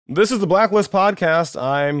This is the Blacklist Podcast.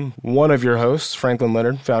 I'm one of your hosts, Franklin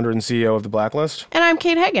Leonard, founder and CEO of The Blacklist. And I'm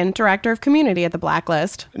Kate Hagan, Director of Community at The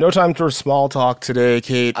Blacklist. No time for small talk today,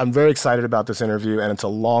 Kate. I'm very excited about this interview, and it's a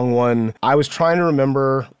long one. I was trying to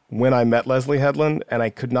remember when I met Leslye Headland, and I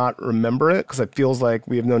could not remember it because it feels like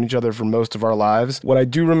we have known each other for most of our lives. What I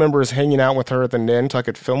do remember is hanging out with her at the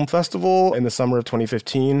Nantucket Film Festival in the summer of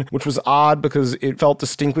 2015, which was odd because it felt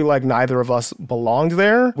distinctly like neither of us belonged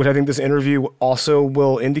there, which I think this interview also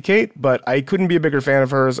will indicate, but I couldn't be a bigger fan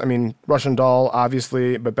of hers. I mean, Russian Doll,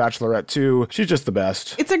 obviously, but Bachelorette too. She's just the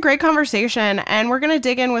best. It's a great conversation, and we're going to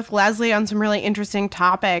dig in with Leslye on some really interesting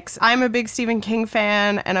topics. I'm a big Stephen King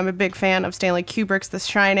fan, and I'm a big fan of Stanley Kubrick's The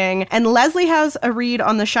Shining. And Leslye has a read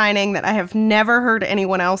on The Shining that I have never heard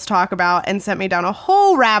anyone else talk about and sent me down a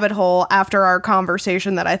whole rabbit hole after our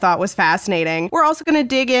conversation that I thought was fascinating. We're also going to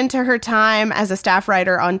dig into her time as a staff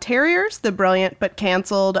writer on Terriers, the brilliant but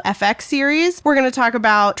canceled FX series. We're going to talk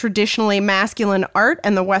about traditionally masculine art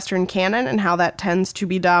and the Western canon and how that tends to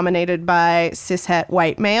be dominated by cishet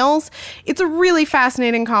white males. It's a really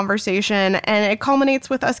fascinating conversation, and it culminates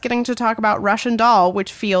with us getting to talk about Russian Doll,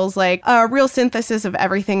 which feels like a real synthesis of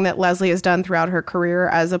everything that Leslye has done throughout her career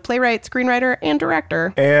as a playwright, screenwriter, and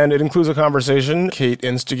director. And it includes a conversation Kate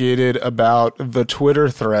instigated about the Twitter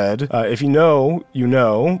thread. If you know, you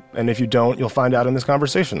know, and if you don't, you'll find out in this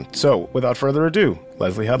conversation. So, without further ado,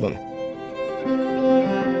 Leslye Headland.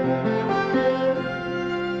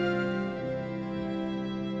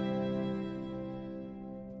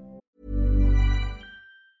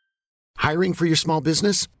 Hiring for your small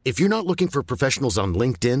business? If you're not looking for professionals on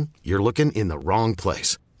LinkedIn, you're looking in the wrong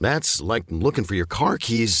place. That's like looking for your car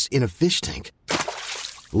keys in a fish tank.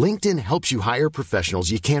 LinkedIn helps you hire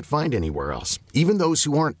professionals you can't find anywhere else, even those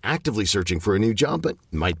who aren't actively searching for a new job but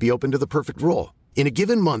might be open to the perfect role. In a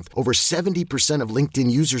given month, over 70% of LinkedIn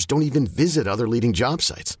users don't even visit other leading job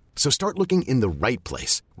sites. So start looking in the right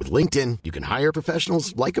place. With LinkedIn, you can hire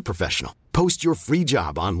professionals like a professional. Post your free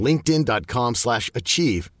job on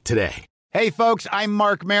linkedin.com/achieve today. Hey, folks, I'm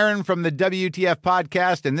Mark Maron from the WTF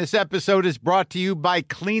Podcast, and this episode is brought to you by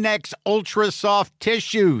Kleenex Ultra Soft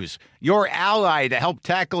Tissues, your ally to help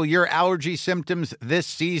tackle your allergy symptoms this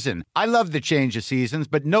season. I love the change of seasons,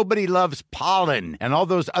 but nobody loves pollen and all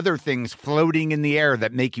those other things floating in the air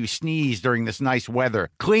that make you sneeze during this nice weather.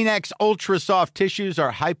 Kleenex Ultra Soft Tissues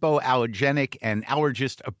are hypoallergenic and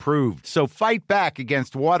allergist approved, so fight back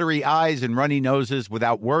against watery eyes and runny noses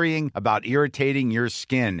without worrying about irritating your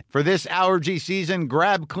skin. For this allergy season,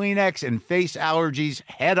 grab Kleenex and face allergies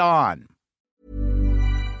head on.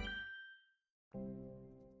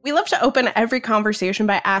 We love to open every conversation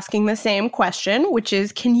by asking the same question, which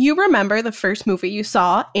is, can you remember the first movie you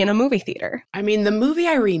saw in a movie theater? I mean, the movie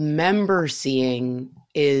I remember seeing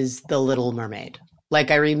is The Little Mermaid. Like,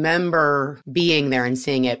 I remember being there and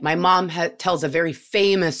seeing it. My mom tells a very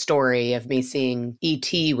famous story of me seeing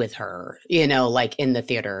E.T. with her, you know, like in the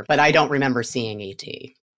theater, but I don't remember seeing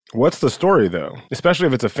E.T. What's the story, though? Especially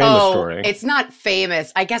if it's a famous story. It's not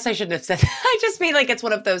famous. I guess I shouldn't have said that. I just mean like it's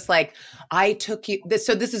one of those like, I took you.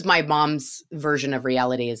 So this is my mom's version of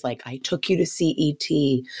reality is like, I took you to see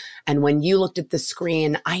E.T. And when you looked at the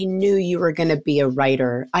screen, I knew you were going to be a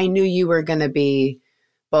writer. I knew you were going to be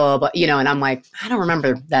blah, blah, you know, and I'm like, I don't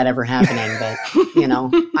remember that ever happening, but, you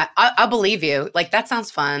know, I'll believe you. Like, that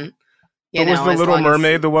sounds fun. But was The Little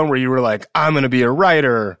Mermaid the one where you were like, I'm going to be a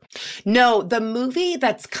writer? No, the movie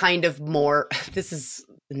that's kind of more, this is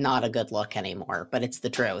not a good look anymore, but it's the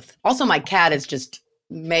truth. Also, my cat is just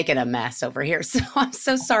making a mess over here. So I'm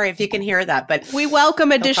so sorry if you can hear that. But we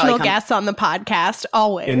welcome additional guests on the podcast,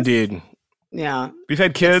 always. Indeed. Yeah. We've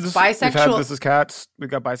had kids. It's bisexual. We've had This Is Cats. We've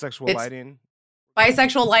got bisexual lighting.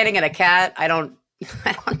 Bisexual lighting and a cat. I don't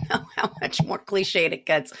know how much more cliched it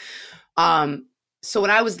gets. So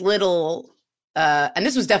when I was little, and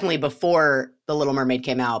this was definitely before The Little Mermaid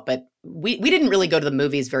came out, but we didn't really go to the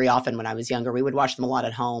movies very often when I was younger. We would watch them a lot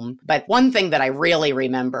at home. But one thing that I really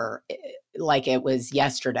remember, like it was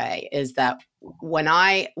yesterday, is that when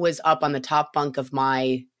I was up on the top bunk of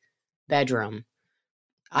my bedroom,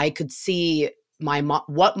 I could see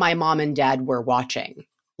what my mom and dad were watching,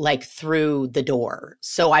 like through the door.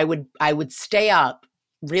 So I would stay up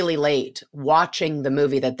really late watching the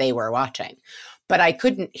movie that they were watching. But I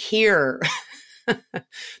couldn't hear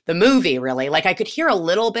the movie really. Like I could hear a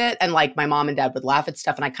little bit and like my mom and dad would laugh at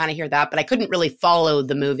stuff and I kind of hear that, but I couldn't really follow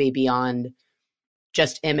the movie beyond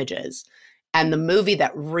just images. And the movie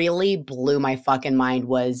that really blew my fucking mind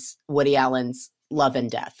was Woody Allen's Love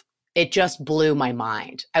and Death. It just blew my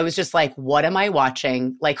mind. I was just like, what am I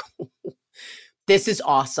watching? Like, this is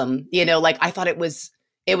awesome. You know, like I thought it was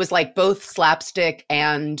like both slapstick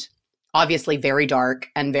and obviously very dark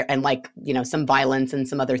and like, you know, some violence and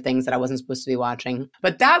some other things that I wasn't supposed to be watching.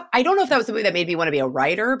 But that, I don't know if that was the movie that made me want to be a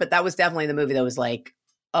writer, but that was definitely the movie that was like,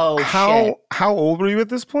 oh, shit. How old were you at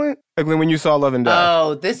this point? Like when you saw Love and Death?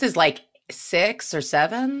 Oh, this is like 6 or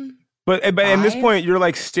 7. But at this point, you're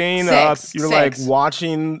like staying up. You're like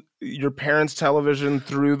watching your parents' television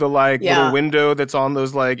through the like little window that's on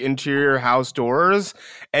those like interior house doors,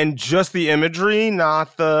 and just the imagery,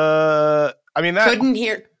 not the. I mean, that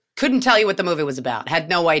couldn't tell you what the movie was about. Had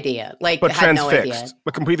no idea. Like, but had no idea.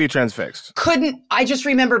 But completely transfixed. I just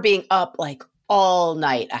remember being up like all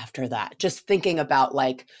night after that, just thinking about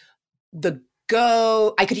like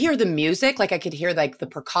I could hear the music, like I could hear like the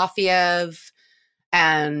Prokofiev.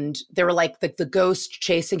 And there were like the ghost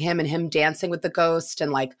chasing him and him dancing with the ghost.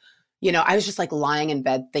 And like, you know, I was just like lying in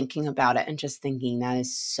bed thinking about it and just thinking that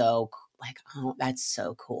is so like, oh, that's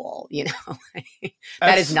so cool. You know,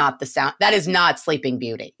 that is not the sound. That is not Sleeping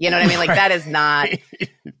Beauty. You know what I mean? Like that is not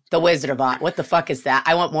the Wizard of Oz. What the fuck is that?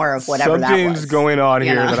 I want more of whatever that was. Something's going on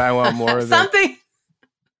here that I want more of. Something.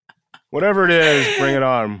 Whatever it is, bring it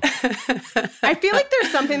on. I feel like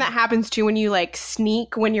there's something that happens too when you like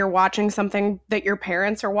sneak when you're watching something that your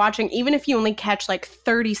parents are watching. Even if you only catch like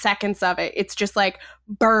 30 seconds of it, it's just like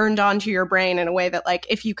burned onto your brain in a way that like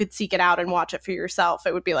if you could seek it out and watch it for yourself,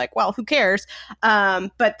 it would be like, well, who cares?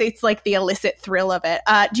 But it's like the illicit thrill of it.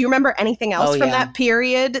 Do you remember anything else from that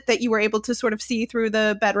period that you were able to sort of see through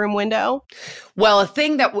the bedroom window? Well, a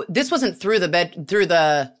thing that this wasn't through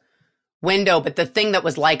the window, but the thing that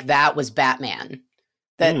was like that was Batman.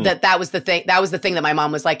 That was the thing. That was the thing that my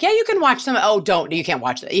mom was like, yeah, you can watch some. Oh, you can't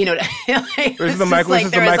watch that. You know, like, this is the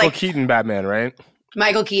Michael Keaton Batman, right?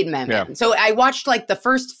 Michael Keaton Batman. Yeah. So I watched like the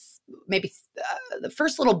first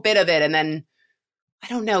little bit of it, and then I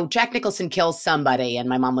don't know, Jack Nicholson kills somebody, and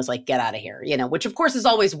my mom was like, get out of here, you know, which of course is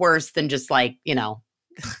always worse than just like, you know,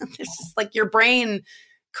 it's just like your brain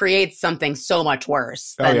creates something so much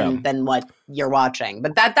worse than what you're watching.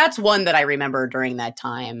 But that's one that I remember during that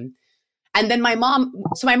time. And then my mom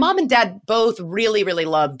and dad both really, really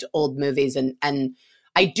loved old movies. And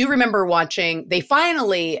I do remember watching, they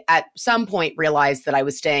finally at some point realized that I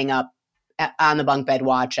was staying up on the bunk bed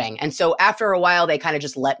watching. And so after a while, they kind of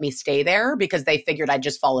just let me stay there because they figured I'd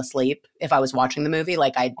just fall asleep if I was watching the movie.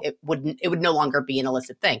 Like it would no longer be an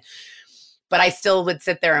illicit thing. But I still would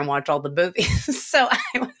sit there and watch all the movies. So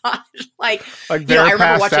I would watch like they're I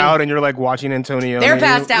passed watching, out and you're like watching Antonio. They're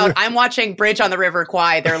passed out. I'm watching Bridge on the River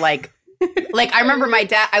Kwai. They're like, like I remember my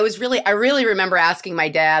dad. I really remember asking my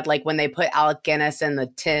dad like when they put Alec Guinness in the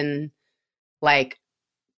tin like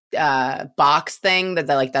box thing that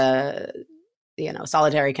like the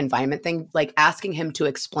solitary confinement thing, like asking him to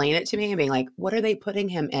explain it to me and being like, what are they putting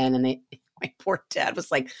him in? And my poor dad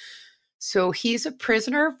was like, so he's a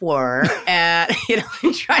prisoner of war, and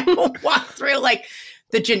trying to walk through like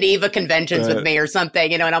the Geneva Conventions with me or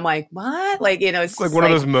something, and I'm like, what? Like, it's like one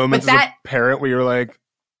of those moments as a parent where you're like,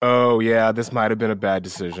 oh yeah, this might have been a bad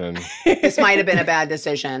decision. This might have been a bad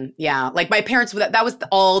decision. Yeah, like my parents, that was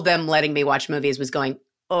all them letting me watch movies was going,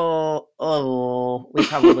 oh, we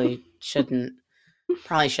probably shouldn't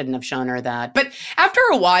have shown her that. But after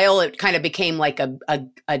a while, it kind of became like a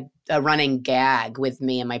running gag with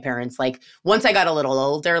me and my parents. Like once I got a little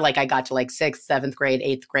older, like I got to like 6th, 7th grade,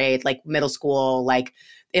 8th grade, like middle school, like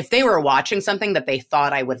if they were watching something that they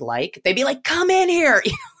thought I would like, they'd be like, come in here.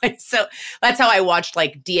 So that's how I watched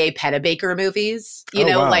like D.A. Pennebaker movies,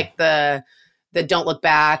 like the Don't Look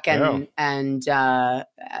Back and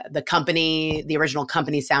the Company, the original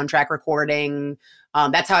Company soundtrack recording.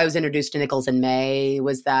 That's how I was introduced to Nichols and May,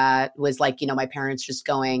 was like, my parents just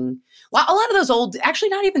going, well, a lot of those old, actually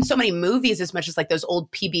not even so many movies as much as like those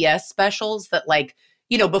old PBS specials that like,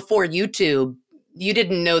 before YouTube, you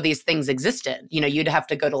didn't know these things existed. You'd have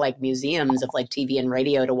to go to like museums of like TV and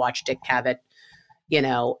radio to watch Dick Cavett,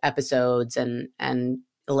 episodes and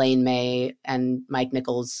Elaine May and Mike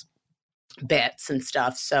Nichols bits and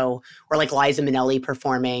stuff. So, or like Liza Minnelli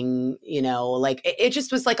performing, like it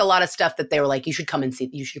just was like a lot of stuff that they were like, you should come and see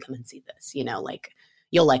this, like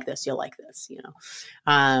you'll like this. So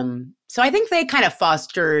I think they kind of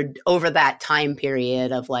fostered over that time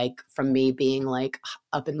period of like, from me being like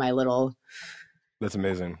up in my little, that's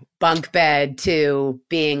amazing, bunk bed to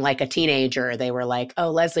being like a teenager. They were like,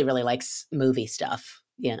 oh, Leslye really likes movie stuff,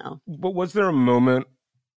 But was there a moment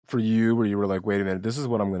for you where you were like, wait a minute, this is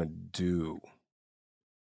what I'm going to do?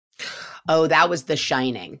 Oh, that was The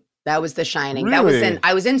Shining. Really?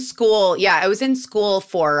 I was in school. Yeah. I was in school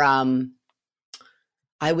for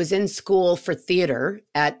theater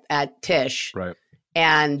at Tisch. Right.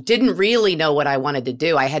 and didn't really know what I wanted to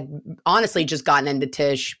do. I had honestly just gotten into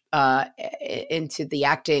Tisch, into the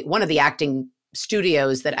acting, one of the acting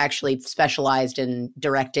studios that actually specialized in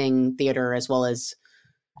directing theater as well as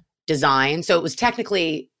design. So it was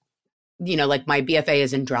technically, like my BFA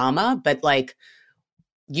is in drama, but like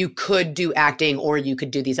you could do acting or you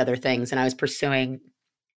could do these other things. And I was pursuing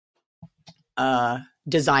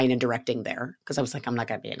design and directing there because I was like, I'm not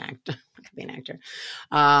going to be an actor. I'm not going to be an actor.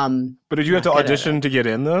 But did you have to audition to get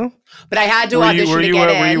in, though? But I had to audition to get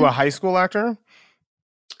in. Were you a high school actor?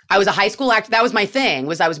 I was a high school actor. That was my thing.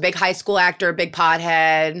 I was a big high school actor, big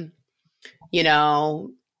pothead.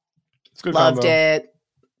 Loved it.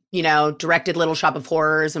 Directed Little Shop of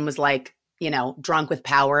Horrors and was like, drunk with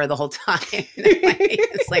power the whole time.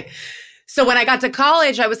 It's like, so when I got to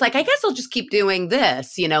college, I was like, I guess I'll just keep doing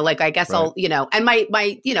this, I guess right. I'll, and my,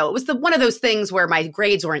 it was one of those things where my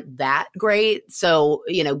grades weren't that great. So,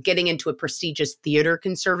 getting into a prestigious theater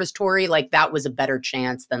conservatory, like that was a better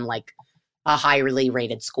chance than like a highly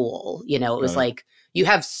rated school. It was like, you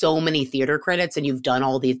have so many theater credits and you've done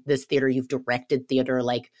all this theater, you've directed theater,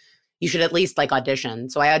 like you should at least like audition.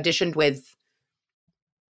 So I auditioned with,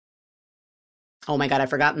 oh my God, I've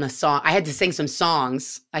forgotten the song. I had to sing some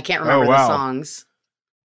songs. I can't remember the songs.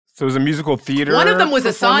 So it was a musical theater. One of them was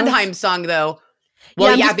a Sondheim song, though.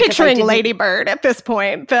 Well, yeah, I'm just picturing Lady Bird at this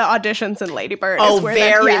point. The auditions in Lady Bird. Oh,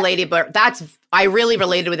 very Lady Bird. I really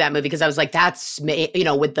related with that movie because I was like, that's,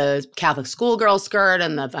 with the Catholic schoolgirl skirt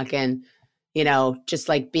and the fucking, just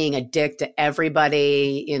like being a dick to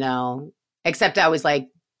everybody, except I was like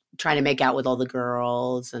trying to make out with all the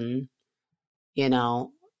girls and,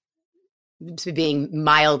 being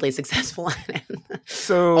mildly successful in it.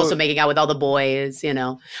 So also making out with all the boys,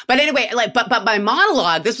 But anyway, but my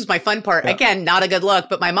monologue, this was my fun part. Yeah. Again, not a good look,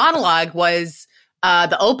 but my monologue was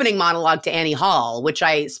the opening monologue to Annie Hall, which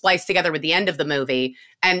I spliced together with the end of the movie.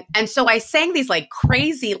 And so I sang these like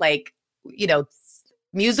crazy, like,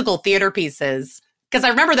 musical theater pieces because I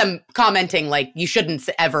remember them commenting like, you shouldn't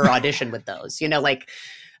ever audition with those,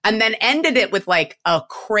 and then ended it with like a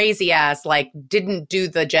crazy ass, like didn't do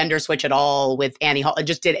the gender switch at all with Annie Hall. It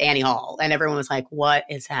just did Annie Hall. And everyone was like, what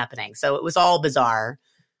is happening? So it was all bizarre.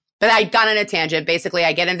 But I got on a tangent. Basically,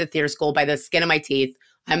 I get into theater school by the skin of my teeth.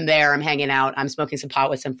 I'm there. I'm hanging out. I'm smoking some pot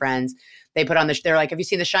with some friends. They put on they're like, have you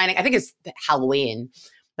seen The Shining? I think it's Halloween.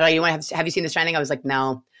 They're like, have you seen The Shining? I was like,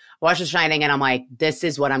 no. I watched The Shining and I'm like, this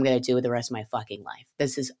is what I'm going to do with the rest of my fucking life.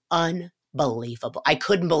 This is unbelievable. I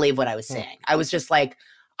couldn't believe what I was saying. I was just like,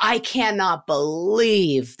 I cannot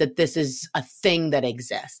believe that this is a thing that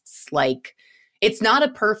exists. Like, it's not a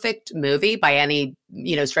perfect movie by any,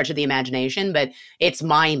 stretch of the imagination, but it's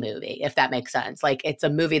my movie, if that makes sense. Like, it's a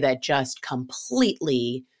movie that just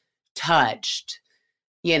completely touched,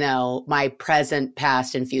 my present,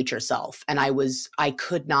 past, and future self. And I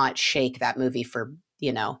could not shake that movie for,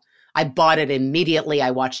 I bought it immediately. I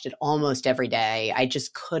watched it almost every day. I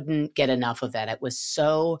just couldn't get enough of it. It was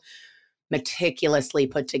so meticulously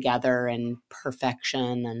put together and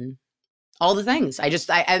perfection and all the things. I just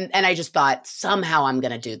thought somehow I'm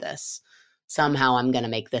going to do this. Somehow I'm going to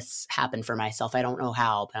make this happen for myself. I don't know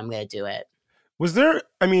how, but I'm going to do it. Was there,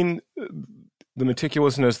 the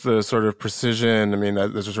meticulousness, the sort of precision,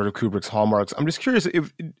 those are sort of Kubrick's hallmarks. I'm just curious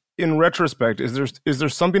if in retrospect, is there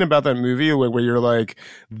something about that movie where you're like,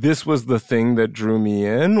 this was the thing that drew me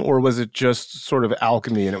in, or was it just sort of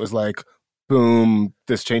alchemy and it was like, boom,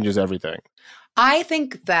 this changes everything? I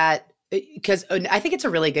think that because I think it's a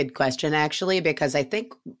really good question, actually, because I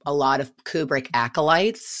think a lot of Kubrick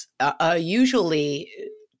acolytes usually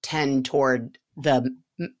tend toward the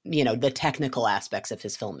technical aspects of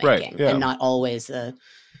his filmmaking, right, yeah. And not always the,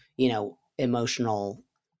 emotional.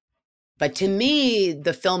 But to me,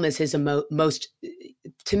 the film is his it's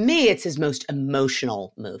his most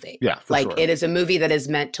emotional movie. Yeah, like sure. It is a movie that is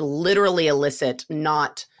meant to literally elicit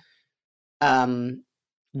not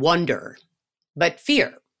wonder, but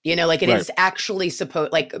fear. It is actually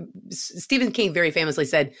supposed, like Stephen King very famously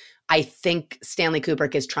said, I think Stanley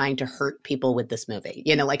Kubrick is trying to hurt people with this movie,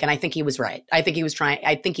 and I think he was right. I think he was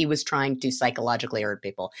trying to psychologically hurt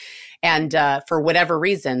people. And for whatever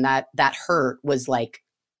reason, that hurt was like,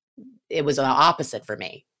 it was an opposite for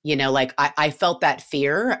me, I felt that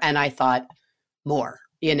fear and I thought more,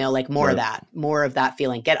 more of that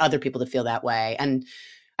feeling, get other people to feel that way. And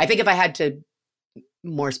I think if I had to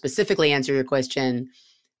more specifically answer your question,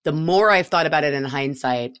 the more I've thought about it in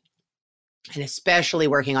hindsight, and especially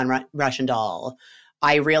working on Russian Doll,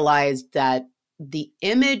 I realized that the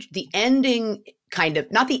ending kind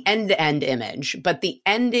of, not the end-to-end image, but the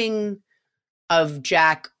ending of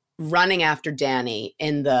Jack running after Danny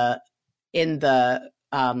in the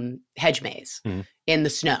hedge maze, in the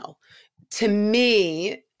snow. To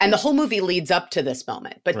me, and the whole movie leads up to this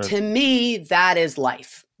moment, but to me, that is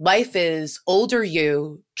life. Life is older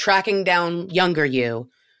you tracking down younger you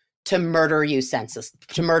to murder him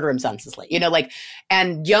senselessly,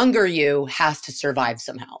 and younger you has to survive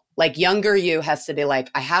somehow. Like younger you has to be like,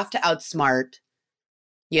 I have to outsmart,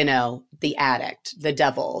 the addict, the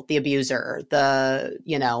devil, the abuser,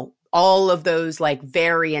 all of those like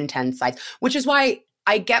very intense sides, which is why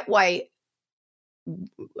I get why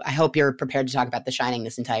I hope you're prepared to talk about The Shining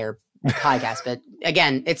this entire podcast. But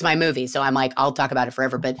again, it's my movie. So I'm like, I'll talk about it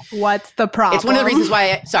forever. But what's the problem? It's one of the reasons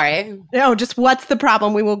why, sorry. No, just what's the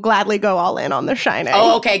problem? We will gladly go all in on The Shining.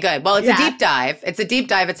 Oh, okay, good. Well, it's a deep dive. It's a deep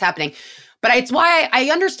dive. It's happening. But it's why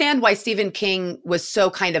I understand why Stephen King was so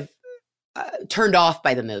kind of turned off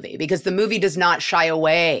by the movie, because the movie does not shy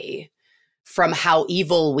away from how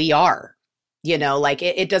evil we are.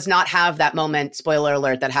 It does not have that moment, spoiler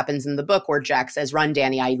alert, that happens in the book where Jack says, run,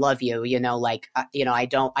 Danny, I love you, I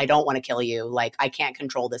don't want to kill you. Like, I can't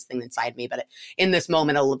control this thing inside me, but in this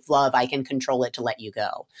moment of love, I can control it to let you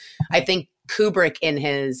go. I think Kubrick, in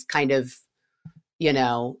his kind of,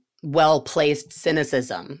 well-placed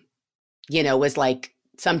cynicism, was like,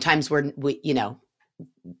 sometimes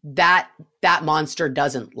that monster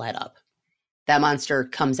doesn't let up. That monster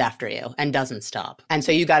comes after you and doesn't stop. And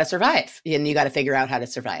so you got to survive, and you got to figure out how to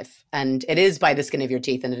survive. And it is by the skin of your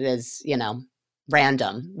teeth, and it is,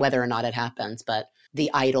 random whether or not it happens. But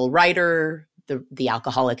the idle writer, the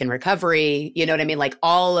alcoholic in recovery, you know what I mean? Like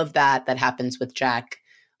all of that happens with Jack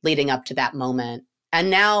leading up to that moment. And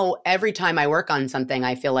now every time I work on something,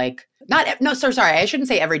 I feel like sorry, I shouldn't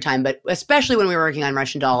say every time, but especially when we were working on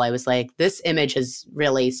Russian Doll, I was like, this image has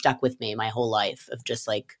really stuck with me my whole life of just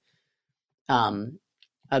like,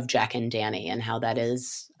 of Jack and Danny, and how that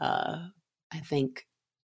is, I think,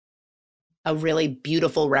 a really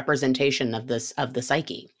beautiful representation of the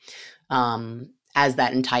psyche, as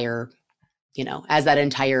that entire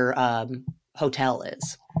hotel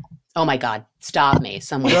is. Oh my God, stop me.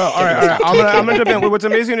 Someone. No, all right. I'm gonna jump in. What's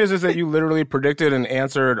amazing is that you literally predicted and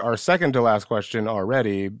answered our second to last question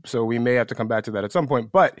already. So we may have to come back to that at some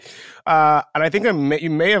point. But, and I think you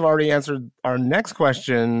may have already answered our next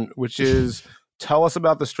question, which is, tell us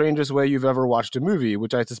about the strangest way you've ever watched a movie,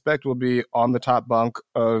 which I suspect will be on the top bunk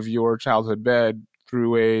of your childhood bed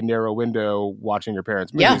through a narrow window watching your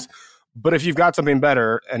parents' movies. Yeah. But if you've got something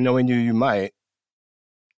better, and knowing you might,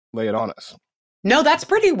 lay it on us. No, that's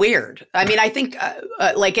pretty weird. I mean, I think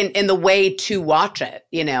like in the way to watch it,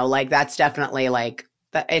 like that's definitely like,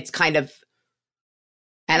 it's kind of,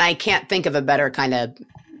 and I can't think of a better kind of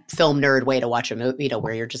film nerd way to watch a movie,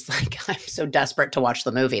 where you're just like, I'm so desperate to watch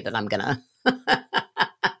the movie that I'm gonna,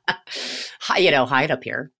 hide up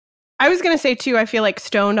here. I was going to say, too, I feel like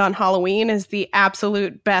Stoned on Halloween is the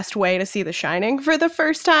absolute best way to see The Shining for the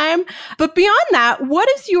first time. But beyond that, what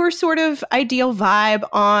is your sort of ideal vibe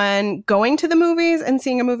on going to the movies and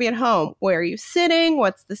seeing a movie at home? Where are you sitting?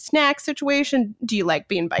 What's the snack situation? Do you like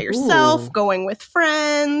being by yourself, going with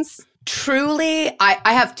friends? Truly, I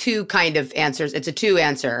have two kind of answers. It's a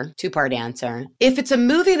two-part answer. If it's a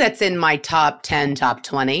movie that's in my top 10, top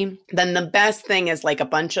 20, then the best thing is like a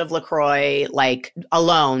bunch of LaCroix, like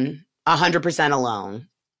alone, 100% alone,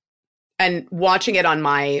 and watching it on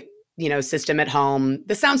my, system at home.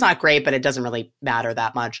 This sounds not great, but it doesn't really matter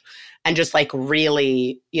that much. And just like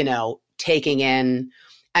really, taking in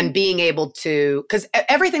and being able to, because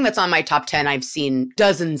everything that's on my top 10, I've seen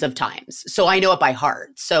dozens of times. So I know it by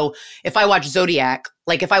heart. So if I watch Zodiac,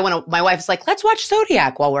 like if I want to, my wife's like, let's watch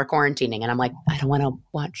Zodiac while we're quarantining. And I'm like, I don't want to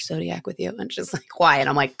watch Zodiac with you. And she's like, why? And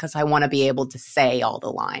I'm like, because I want to be able to say all the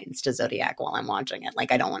lines to Zodiac while I'm watching it.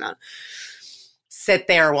 Like, I don't want to sit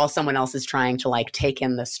there while someone else is trying to like take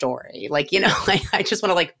in the story. Like, like I just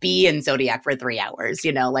want to like be in Zodiac for 3 hours,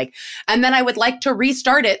 like, and then I would like to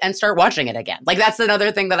restart it and start watching it again. Like, that's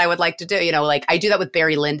another thing that I would like to do, like I do that with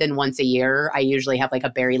Barry Lyndon once a year. I usually have like a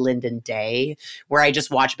Barry Lyndon day where I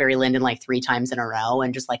just watch Barry Lyndon like 3 times in a row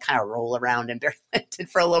and just like kind of roll around in Barry Lyndon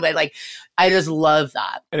for a little bit. Like, I just love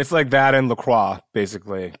that. And it's like that and LaCroix,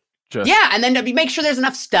 basically. And then to make sure there's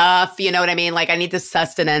enough stuff, you know what I mean? Like I need the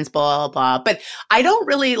sustenance, blah, blah, blah. But I don't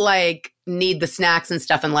really like need the snacks and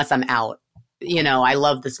stuff unless I'm out. I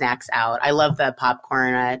love the snacks out. I love the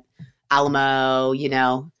popcorn at Alamo,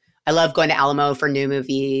 I love going to Alamo for new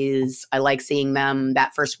movies. I like seeing them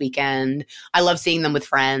that first weekend. I love seeing them with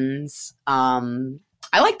friends. I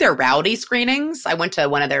like their rowdy screenings. I went to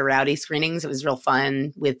one of their rowdy screenings. It was real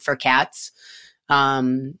fun for cats.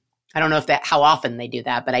 I don't know how often they do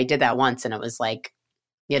that, but I did that once and it was like,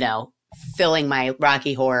 filling my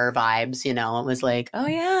Rocky Horror vibes, it was like, oh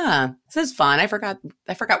yeah, this is fun. I forgot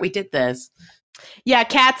we did this. Yeah,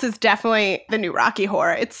 Cats is definitely the new Rocky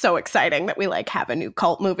Horror. It's so exciting that we like have a new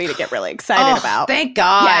cult movie to get really excited about. Thank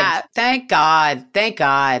God. Yeah. Thank God. Thank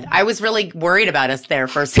God. I was really worried about us there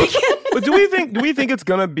for a second. But do we think it's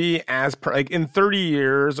gonna be like in 30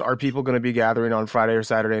 years? Are people gonna be gathering on Friday or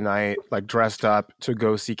Saturday night, like dressed up to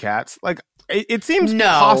go see Cats? Like it seems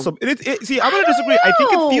possible. See, I'm gonna disagree. I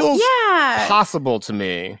think it feels possible to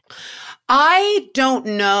me. I don't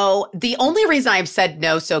know. The only reason I've said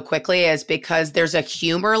no so quickly is because there's a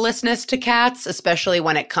humorlessness to Cats, especially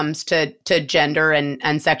when it comes to gender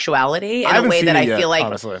and sexuality in a way that I feel like,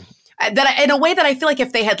 honestly. In a way that I feel like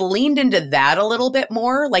if they had leaned into that a little bit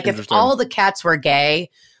more, like if all the cats were gay,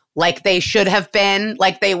 like they should have been,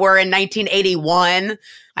 like they were in 1981.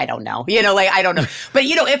 I don't know. I don't know. But,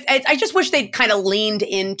 I just wish they'd kind of leaned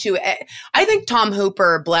into it. I think Tom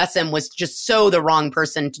Hooper, bless him, was just so the wrong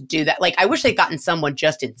person to do that. Like, I wish they'd gotten someone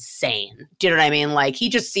just insane. Do you know what I mean? Like, he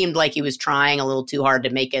just seemed like he was trying a little too hard to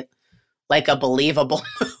make it like a believable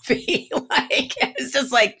movie. Like, it's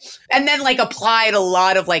just like, and then like applied a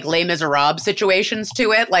lot of like Les Miserables situations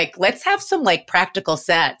to it. Like, let's have some like practical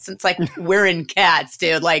sets. It's like, we're in Cats,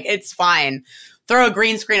 dude. Like, it's fine. Throw a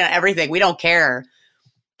green screen on everything. We don't care.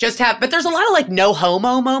 But there's a lot of like no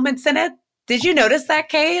homo moments in it. Did you notice that,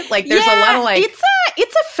 Kate? Like, there's a lot of like,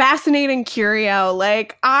 it's a fascinating curio.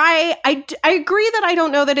 Like, I agree that I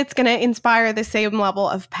don't know that it's going to inspire the same level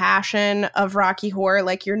of passion of Rocky Horror.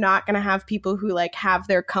 Like, you're not going to have people who like have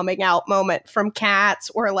their coming out moment from Cats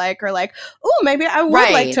or like, oh, maybe I would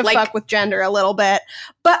like to fuck with gender a little bit.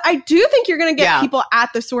 But I do think you're going to get people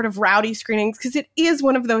at the sort of rowdy screenings because it is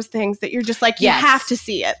one of those things that you're just like, you have to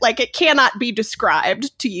see it. Like, it cannot be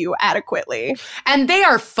described to you adequately. And they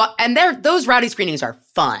are fun. And those rowdy screenings are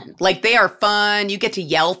fun. Like, they are fun. You get to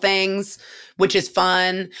yell things, which is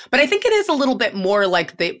fun. But I think it is a little bit more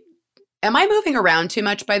like am I moving around too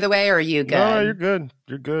much, by the way, or are you good? No, you're good.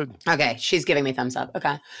 You're good. Okay. She's giving me thumbs up.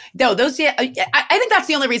 Okay. No, I think that's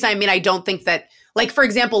the only reason. I mean, I don't think that, like, for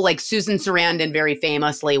example, like Susan Sarandon very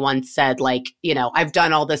famously once said, like, I've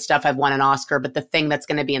done all this stuff. I've won an Oscar, but the thing that's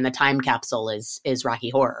going to be in the time capsule is Rocky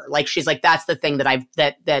Horror. Like, she's like, that's the thing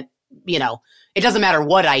that it doesn't matter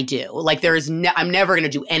what I do. Like, I'm never going to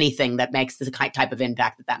do anything that makes the type of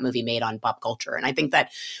impact that movie made on pop culture. And I think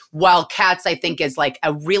that while Cats, I think, is like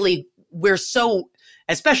we're so,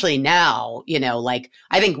 especially now, like,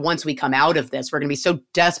 I think once we come out of this, we're going to be so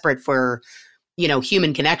desperate for,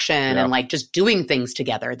 human connection and like just doing things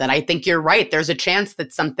together that I think you're right. There's a chance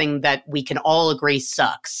that something that we can all agree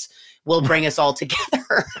sucks will bring us all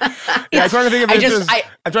together. I'm trying to think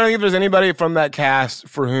if there's anybody from that cast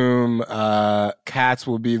for whom Cats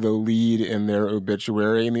will be the lead in their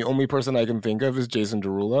obituary, and the only person I can think of is Jason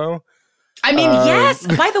Derulo. I mean, yes.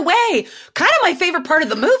 By the way, kind of my favorite part of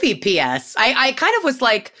the movie. P.S. I kind of was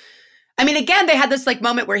like, I mean, again, they had this like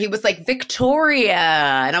moment where he was like Victoria,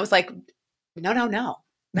 and I was like,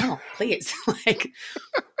 no, please, like.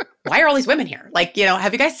 Why are all these women here? Like,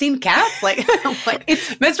 have you guys seen Cats? Like,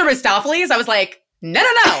 it's Mr. Mistopheles. I was like, no.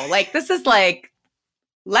 Like, this is like,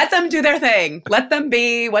 let them do their thing. Let them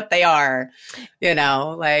be what they are.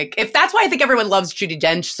 Like, if that's why I think everyone loves Judi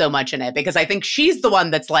Dench so much in it, because I think she's the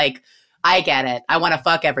one that's like, I get it. I want to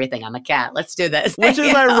fuck everything. I'm a cat. Let's do this. Which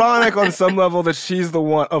is ironic on some level that she's the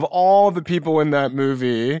one of all the people in that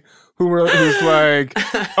movie who's like,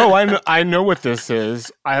 oh, I know what this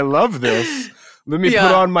is. I love this. Let me put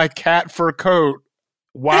on my cat fur coat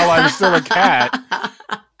while I'm still a cat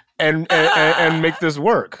and make this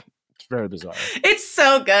work. It's very bizarre. It's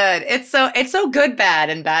so good. It's so good, bad,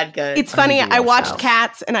 and bad good. It's funny. I watched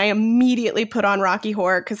Cats and I immediately put on Rocky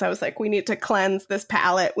Horror because I was like, we need to cleanse this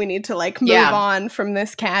palate. We need to like move on from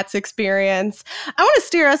this Cats experience. I want to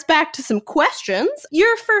steer us back to some questions.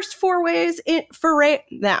 Your first forays I'm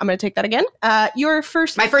going to take that again. My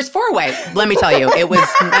first foray. Let me tell you, it was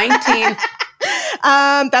 19.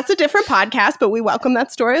 That's a different podcast, but we welcome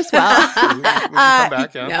that story as well. Come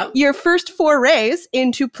back, Your first forays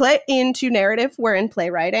into narrative were in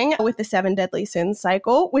playwriting with the 7 Deadly Sins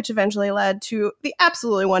cycle, which eventually led to the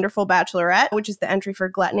absolutely wonderful Bachelorette, which is the entry for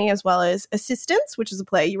Gluttony, as well as Assistants, which is a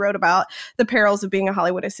play you wrote about the perils of being a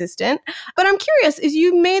Hollywood assistant. But I'm curious, as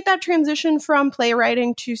you made that transition from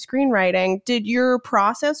playwriting to screenwriting, did your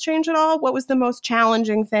process change at all? What was the most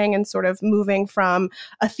challenging thing in sort of moving from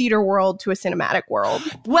a theater world to a cinematic world?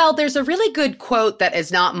 Well, there's a really good quote that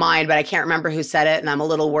is not mine, but I can't remember who said it, and I'm a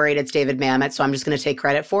little worried it's David Mamet, so I'm just going to take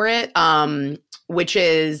credit for it, which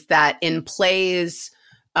is that in plays,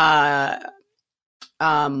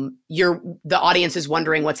 the audience is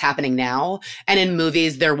wondering what's happening now. And in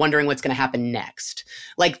movies, they're wondering what's going to happen next.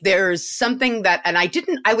 Like there's something that, and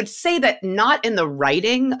I would say that not in the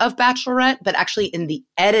writing of Bachelorette, but actually in the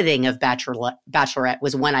editing of Bachelorette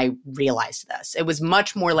was when I realized this. It was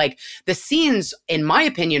much more like the scenes, in my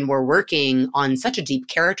opinion, were working on such a deep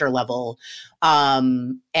character level.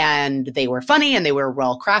 And they were funny and they were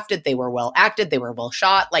well crafted. They were well acted. They were well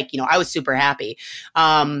shot. Like, I was super happy.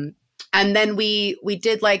 And then we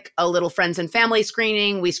did like a little friends and family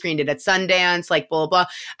screening. We screened it at Sundance, like blah, blah,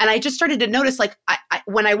 blah. And I just started to notice, like, I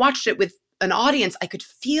when I watched it with an audience, I could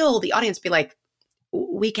feel the audience be like,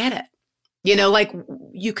 we get it. Like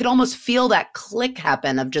you could almost feel that click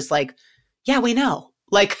happen of just like, yeah, we know.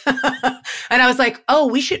 Like, and I was like, oh,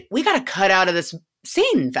 we got to cut out of this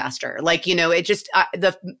scene faster. Like, it just,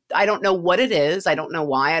 I don't know what it is. I don't know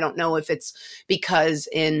why. I don't know if it's because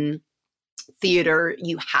in theater,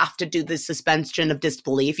 you have to do the suspension of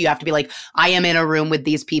disbelief. You have to be like, I am in a room with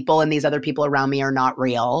these people and these other people around me are not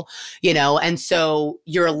real, and so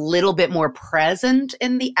you're a little bit more present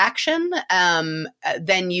in the action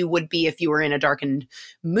than you would be if you were in a darkened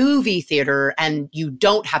movie theater and you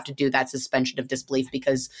don't have to do that suspension of disbelief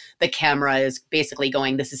because the camera is basically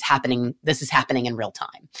going, this is happening in real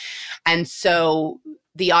time. And so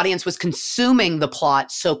the audience was consuming the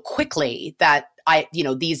plot so quickly that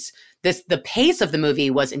the pace of the movie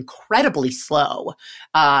was incredibly slow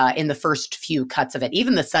in the first few cuts of it.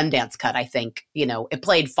 Even the Sundance cut, I think, it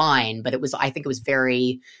played fine, but I think it was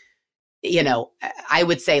very, I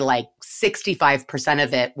would say like 65%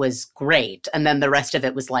 of it was great. And then the rest of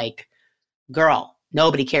it was like, girl,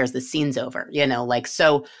 nobody cares. The scene's over,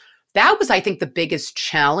 so that was, I think, the biggest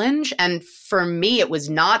challenge. And for me, it was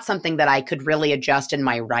not something that I could really adjust in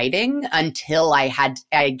my writing until I had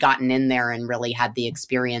gotten in there and really had the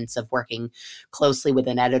experience of working closely with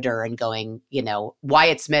an editor and going,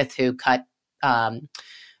 Wyatt Smith, who cut,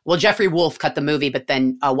 Jeffrey Wolf cut the movie, but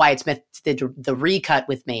then Wyatt Smith did the recut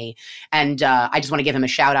with me. And I just want to give him a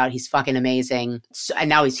shout out. He's fucking amazing. So, and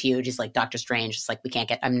now he's huge. He's like Doctor Strange. It's like,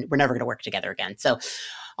 we're never going to work together again. So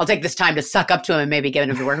I'll take this time to suck up to him and maybe get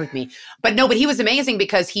him to work with me. But he was amazing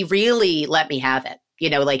because he really let me have it.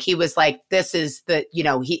 Like he was like, this is the,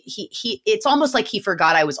 he it's almost like he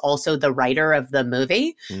forgot I was also the writer of the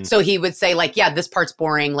movie. Mm. So he would say like, yeah, this part's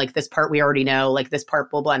boring. Like this part we already know, like this part,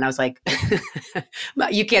 blah, blah. And I was like,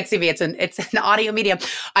 you can't see me. It's an audio medium.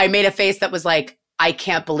 I made a face that was like, I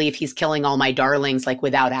can't believe he's killing all my darlings, like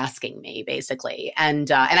without asking me, basically.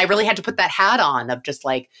 And I really had to put that hat on of just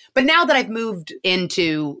like, but now that I've moved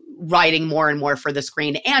into writing more and more for the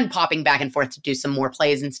screen and popping back and forth to do some more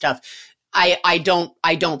plays and stuff, I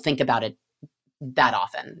don't think about it that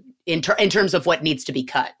often in terms of what needs to be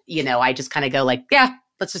cut. I just kind of go like, yeah,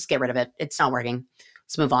 let's just get rid of it. It's not working.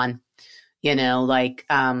 Let's move on. Trying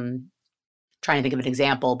to think of an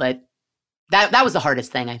example, but that was the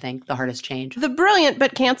hardest thing, I think, the hardest change. The brilliant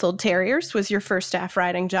but canceled Terriers was your first staff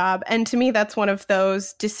writing job. And to me, that's one of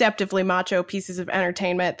those deceptively macho pieces of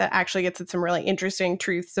entertainment that actually gets at some really interesting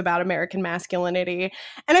truths about American masculinity.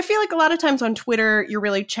 And I feel like a lot of times on Twitter, you're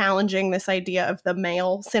really challenging this idea of the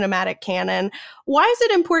male cinematic canon. Why is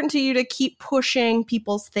it important to you to keep pushing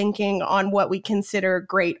people's thinking on what we consider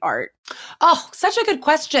great art? Oh, such a good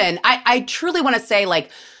question. I truly want to say,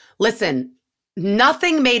 like, listen,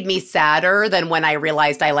 nothing made me sadder than when I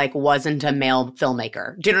realized I wasn't a male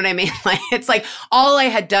filmmaker. Do you know what I mean? Like, it's like all I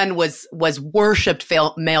had done was worshipped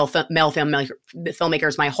male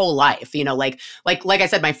filmmakers my whole life. Like I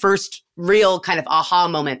said, my first real kind of aha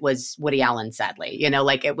moment was Woody Allen, sadly.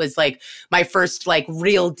 It was like my first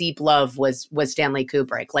real deep love was Stanley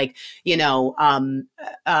Kubrick.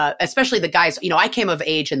 Especially the guys, I came of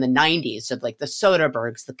age in the 90s, so like the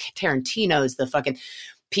Soderberghs, the Tarantinos, the fucking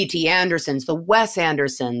P.T. Andersons, the Wes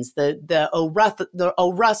Andersons, the O.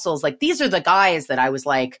 Russells, these are the guys that I was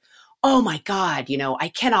like, oh my God, I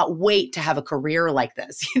cannot wait to have a career like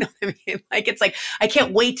this. You know what I mean? It's like, I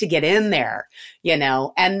can't wait to get in there,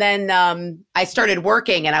 And then I started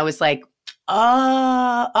working and I was like,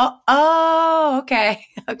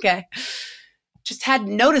 okay. Just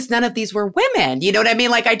hadn't noticed none of these were women. You know what I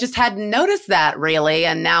mean? I just hadn't noticed that really.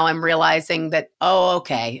 And now I'm realizing that,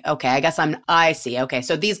 okay. I see. Okay.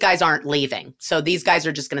 So these guys aren't leaving. So these guys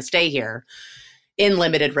are just going to stay here in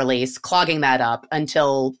limited release, clogging that up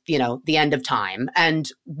until, the end of time.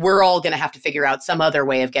 And we're all going to have to figure out some other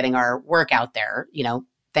way of getting our work out there.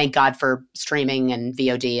 Thank God for streaming and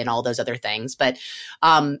VOD and all those other things. But,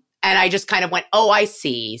 and I just kind of went, I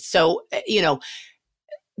see. So,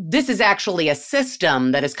 this is actually a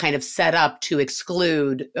system that is kind of set up to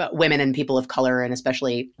exclude women and people of color, and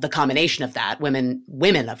especially the combination of that, women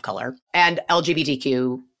of color, and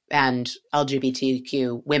LGBTQ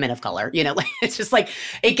women of color. You know, like, it's just like,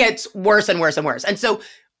 it gets worse and worse and worse. And so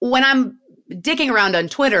when I'm digging around on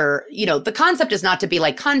Twitter, you know, the concept is not to be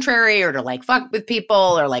like contrary or to like fuck with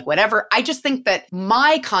people or like whatever. I just think that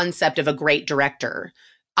my concept of a great director,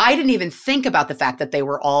 I didn't even think about the fact that they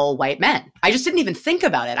were all white men. I just didn't even think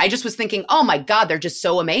about it. I just was thinking, oh my God, they're just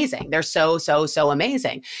so amazing. They're so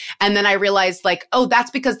amazing. And then I realized like, oh, that's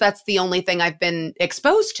because that's the only thing I've been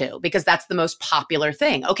exposed to, because that's the most popular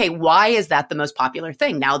thing. Okay, why is that the most popular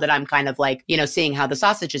thing now that I'm kind of like, you know, seeing how the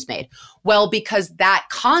sausage is made? Well, because that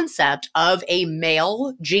concept of a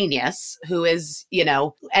male genius who is, you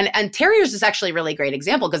know, and Terriers is actually a really great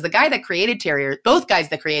example, because the guy that created Terriers, both guys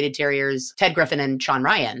that created Terriers, Ted Griffin and Sean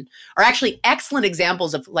Ryan, are actually excellent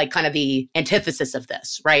examples of like kind of the antithesis of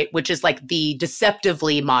this, right? Which is like the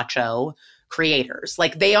deceptively macho creators.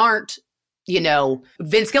 Like they aren't, you know,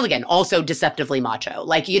 Vince Gilligan, also deceptively macho.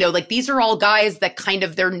 Like, you know, like these are all guys that kind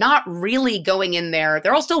of, they're not really going in there.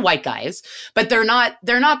 They're all still white guys, but they're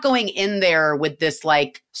not going in there with this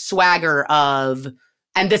like swagger of,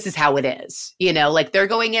 and this is how it is, you know, like they're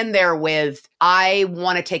going in there with, I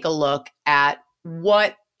want to take a look at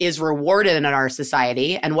what is rewarded in our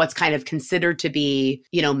society and what's kind of considered to be,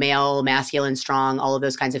 you know, male, masculine, strong, all of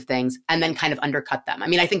those kinds of things, and then kind of undercut them. I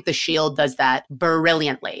mean, I think The Shield does that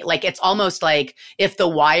brilliantly. Like, it's almost like if The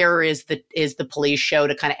Wire is the police show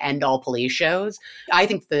to kind of end all police shows, I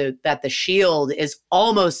think that The Shield is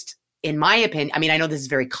almost, in my opinion, I mean, I know this is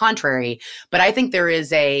very contrary, but I think there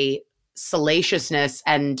is a salaciousness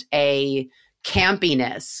and a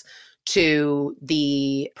campiness to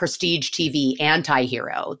the prestige TV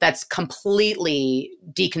anti-hero that's completely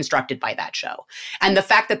deconstructed by that show. And the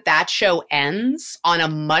fact that that show ends on a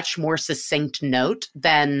much more succinct note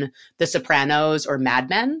than The Sopranos or Mad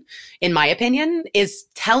Men, in my opinion, is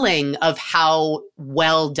telling of how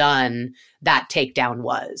well done that takedown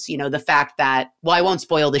was. You know, the fact that, well, I won't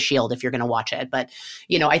spoil The Shield if you're going to watch it, but,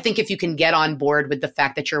 you know, I think if you can get on board with the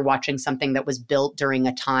fact that you're watching something that was built during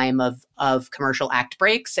a time of commercial act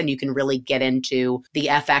breaks, and you can really get into the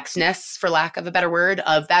FX-ness, for lack of a better word,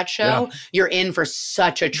 of that show, you're in for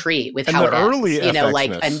such a treat with how it early ends, you know, like,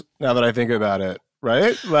 FX-ness, now that I think about it.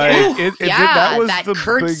 Right? Like, that was that the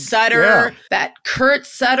Kurt big, Sutter, that Kurt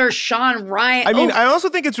Sutter, Sean Ryan. I mean, I also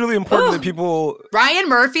think it's really important that people. Ryan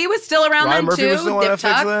Murphy was still around then, too. Ryan Murphy was still on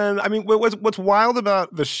FX then. I mean, what's wild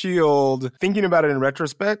about The Shield, thinking about it in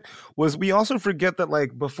retrospect, was we also forget that,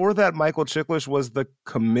 like, before that, Michael Chiklish was the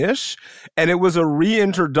commish, and it was a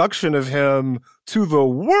reintroduction of him to the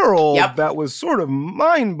world that was sort of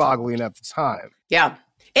mind-boggling at the time. Yeah.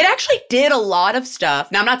 It actually did a lot of stuff.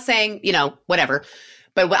 Now, I'm not saying, you know, whatever,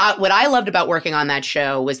 but what I loved about working on that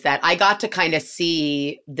show was that I got to kind of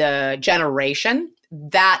see the generation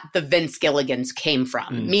that the Vince Gilligans came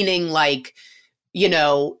from, meaning like, you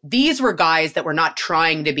know, these were guys that were not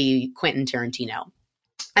trying to be Quentin Tarantino.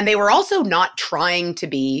 And they were also not trying to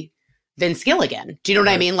be Vince Gilligan. Do you know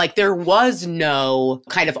what I mean? Like, there was no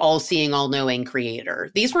kind of all-seeing, all-knowing creator.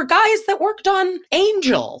 These were guys that worked on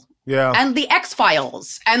Angel. Yeah. And the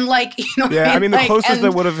X-Files. And like, you know, I mean, the like, closest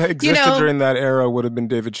that would have existed during that era would have been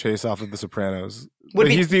David Chase off of The Sopranos.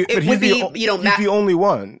 He's the only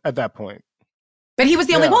one at that point. But he was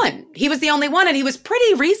the only one. He was the only one. And he was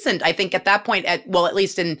pretty recent, I think, at that point, at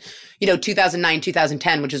least in, you know, 2009,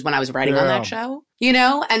 2010, which is when I was writing on that show, you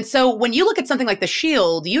know? And so when you look at something like The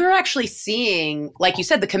Shield, you're actually seeing, like you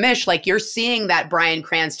said, the commish, like you're seeing that Bryan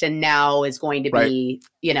Cranston now is going to be,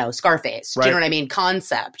 you know, Scarface. Do you know what I mean?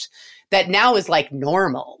 Concept that now is like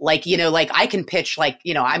normal. Like, you know, like I can pitch like,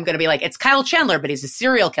 you know, I'm going to be like, it's Kyle Chandler, but he's a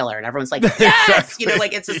serial killer. And everyone's like, yes, exactly. You know,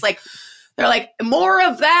 like, it's just like, they're like, more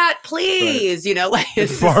of that, please. Right. You know, like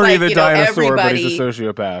it's Barney like, the you know, dinosaur, everybody. But he's a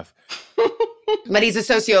sociopath. But he's a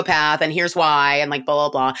sociopath, and here's why, and like blah,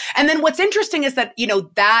 blah, blah. And then what's interesting is that, you know,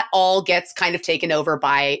 that all gets kind of taken over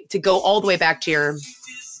by, to go all the way back to your,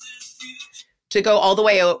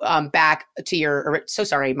 back to your, so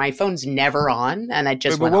sorry, my phone's never on, and I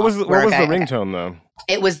just went what was the Okay. ringtone, though?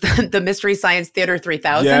 It was the Mystery Science Theater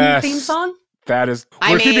 3000 theme song. That is,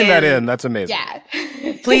 we're keeping that in. That's amazing. Yeah.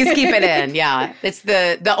 Please keep it in. Yeah. It's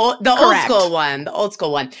the old school one. The old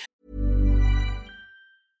school one.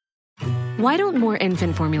 Why don't more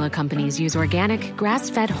infant formula companies use organic,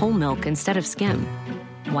 grass-fed whole milk instead of skim?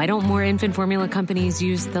 Why don't more infant formula companies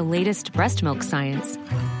use the latest breast milk science?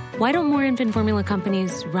 Why don't more infant formula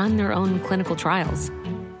companies run their own clinical trials?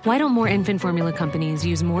 Why don't more infant formula companies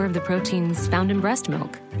use more of the proteins found in breast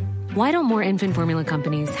milk? Why don't more infant formula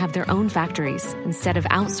companies have their own factories instead of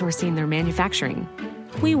outsourcing their manufacturing?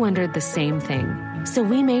 We wondered the same thing. So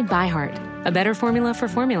we made ByHeart, a better formula for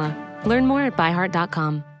formula. Learn more at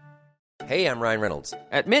byheart.com. Hey, I'm Ryan Reynolds.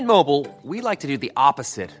 At Mint Mobile, we like to do the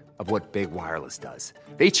opposite of what Big Wireless does.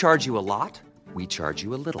 They charge you a lot, we charge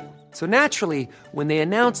you a little. So naturally, when they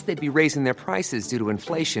announced they'd be raising their prices due to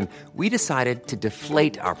inflation, we decided to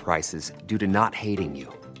deflate our prices due to not hating you.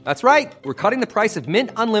 That's right. We're cutting the price of Mint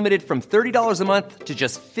Unlimited from $30 a month to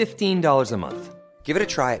just $15 a month. Give it a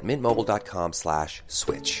try at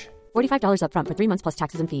mintmobile.com/switch. $45 up front for 3 months plus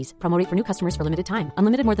taxes and fees. Promo rate for new customers for limited time.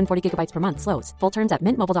 Unlimited more than 40 gigabytes per month. Slows full terms at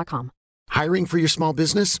mintmobile.com. Hiring for your small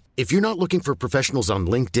business? If you're not looking for professionals on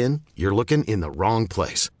LinkedIn, you're looking in the wrong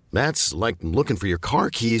place. That's like looking for your car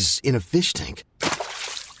keys in a fish tank.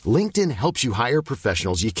 LinkedIn helps you hire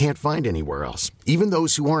professionals you can't find anywhere else, even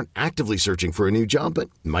those who aren't actively searching for a new job but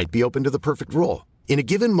might be open to the perfect role. In a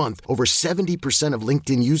given month, over 70% of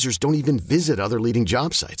LinkedIn users don't even visit other leading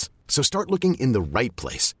job sites. So start looking in the right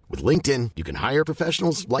place. With LinkedIn, you can hire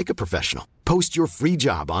professionals like a professional. Post your free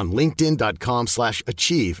job on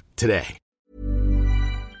linkedin.com/achieve today.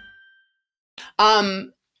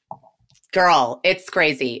 Girl, it's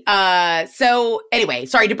crazy. So anyway,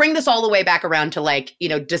 sorry to bring this all the way back around to like,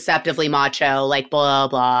 deceptively macho, like blah,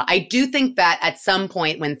 blah. I do think that at some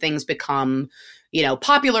point when things become,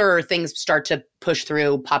 popular or things start to push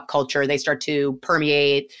through pop culture, they start to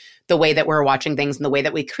permeate the way that we're watching things and the way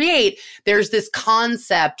that we create. There's this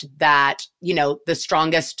concept that, the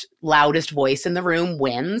strongest, loudest voice in the room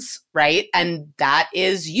wins, right? And that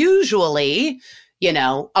is usually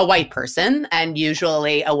a white person and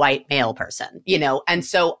usually a white male person, And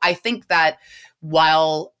so I think that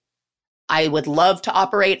while I would love to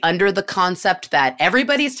operate under the concept that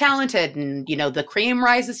everybody's talented and, the cream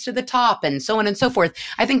rises to the top and so on and so forth,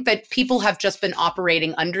 I think that people have just been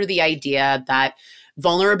operating under the idea that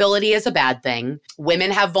vulnerability is a bad thing.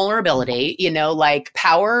 Women have vulnerability, like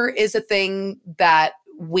power is a thing that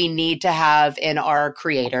we need to have in our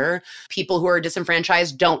creator. People who are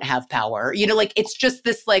disenfranchised don't have power. It's just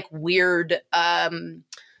this like weird,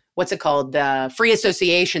 what's it called? Free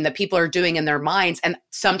association that people are doing in their minds. And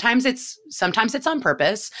sometimes it's on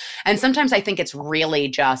purpose. And sometimes I think it's really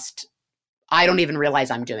just, I don't even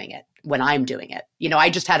realize I'm doing it when I'm doing it.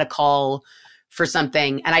 I just had a call for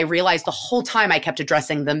something and I realized the whole time I kept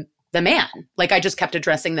addressing the man. Like I just kept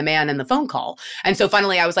addressing the man in the phone call. And so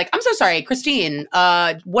finally I was like, I'm so sorry, Christine,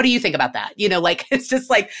 what do you think about that? It's just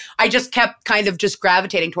like, I just kept kind of just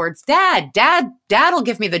gravitating towards dad'll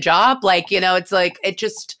give me the job. It's like,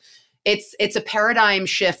 it's a paradigm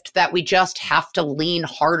shift that we just have to lean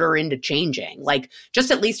harder into changing, just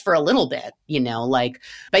at least for a little bit,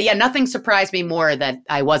 but yeah, nothing surprised me more that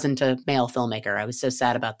I wasn't a male filmmaker. I was so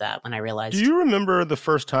sad about that when I realized. Do you remember the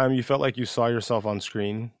first time you felt like you saw yourself on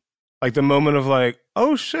screen? Like the moment of like,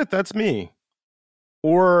 oh shit, that's me.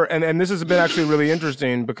 Or, and this has been actually really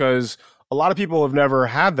interesting because a lot of people have never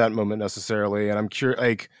had that moment necessarily. And I'm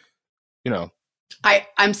curious,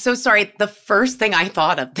 I'm so sorry. The first thing I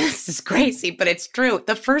thought of, this is crazy, but it's true.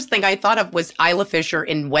 The first thing I thought of was Isla Fisher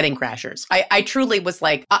in Wedding Crashers. I truly was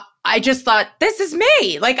like, I just thought, this is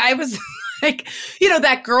me. Like I was like,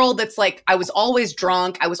 that girl that's like, I was always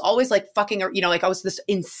drunk. I was always like fucking, I was this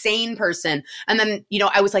insane person. And then,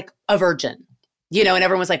 I was like a virgin. And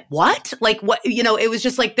everyone was like, what? Like, what? It was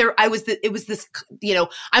just like it was this,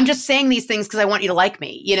 I'm just saying these things because I want you to like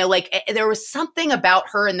me. There was something about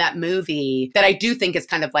her in that movie that I do think is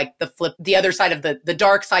kind of like the other side of the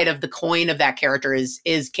dark side of the coin of that character is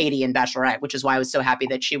Katie in Bachelorette, which is why I was so happy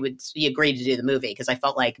that she agreed to do the movie because I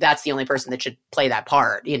felt like that's the only person that should play that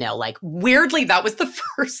part. Weirdly, that was the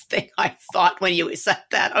first thing I thought when you said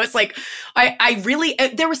that. I was like, I really,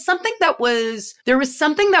 there was something that was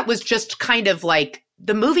just kind of like,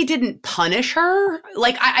 the movie didn't punish her.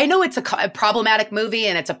 Like, I know it's a problematic movie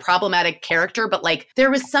and it's a problematic character, but like there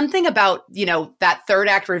was something about, that third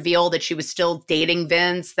act reveal that she was still dating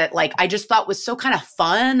Vince that like, I just thought was so kind of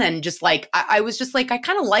fun. And just like, I was just like, I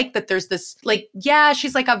kind of like that there's this like, yeah,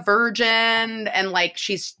 she's like a virgin and like,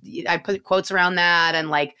 I put quotes around that. And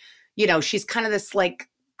like, she's kind of this like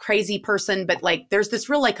crazy person, but like there's this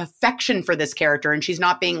real like affection for this character and she's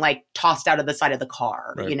not being like tossed out of the side of the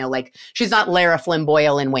car, right. Like she's not Lara Flynn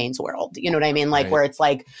Boyle in Wayne's World, you know what I mean? Like right. Where it's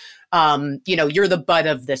like, you're the butt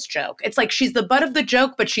of this joke. It's like she's the butt of the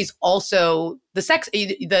joke, but she's also the sex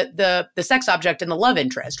object and the love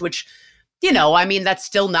interest, which, that's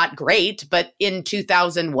still not great, but in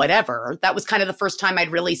 2000, whatever, that was kind of the first time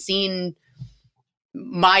I'd really seen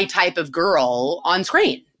my type of girl on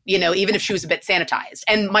screen. Even if she was a bit sanitized.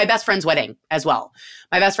 And My Best Friend's Wedding as well.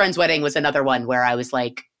 My Best Friend's Wedding was another one where I was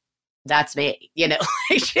like, that's me, you know.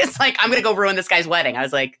 She's like, I'm going to go ruin this guy's wedding. I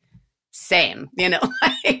was like, same, you know,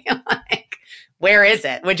 like, where is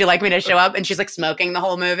it? Would you like me to show up? And she's like smoking the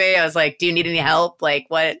whole movie. I was like, do you need any help? Like,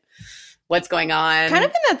 what's going on? Kind of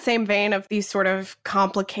in that same vein of these sort of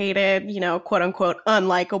complicated, you know, quote unquote,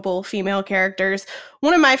 unlikable female characters.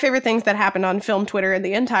 One of my favorite things that happened on film Twitter in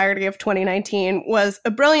the entirety of 2019 was a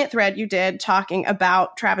brilliant thread you did talking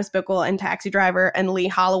about Travis Bickle and Taxi Driver and Lee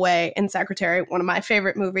Holloway in Secretary, one of my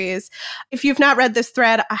favorite movies. If you've not read this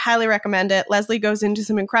thread, I highly recommend it. Leslye goes into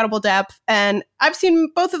some incredible depth, and I've seen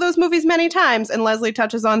both of those movies many times, and Leslye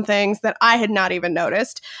touches on things that I had not even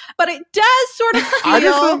noticed. But it does sort of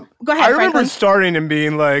feel... Go ahead, I remember Franklin. starting and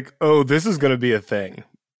being like, oh, this is going to be a thing.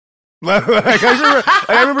 Like,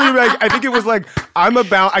 I remember you like, I think it was like, I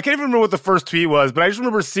can't even remember what the first tweet was, but I just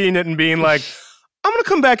remember seeing it and being like, I'm going to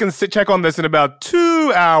come back and check on this in about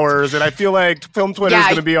 2 hours. And I feel like film Twitter is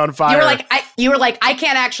going to be on fire. You were like, I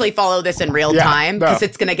can't actually follow this in real time because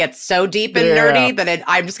it's going to get so deep and nerdy that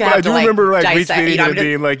I'm just going to have to like, I do remember like dissect, retweeting and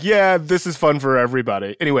being like, yeah, this is fun for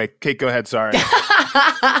everybody. Anyway, Kate, go ahead. Sorry.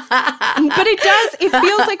 But it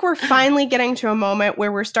feels like we're finally getting to a moment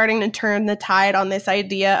where we're starting to turn the tide on this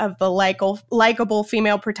idea of the likable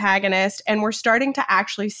female protagonist, and we're starting to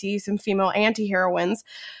actually see some female anti-heroines.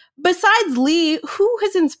 Besides Lee, who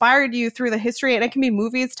has inspired you through the history? And it can be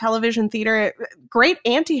movies, television, theater. Great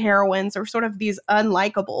anti-heroines or sort of these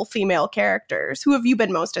unlikable female characters. Who have you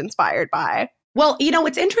been most inspired by? Well, you know,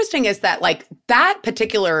 what's interesting is that like that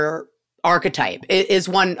particular archetype is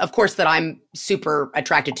one, of course, that I'm super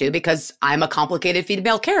attracted to because I'm a complicated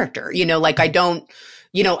female character, you know, like I don't,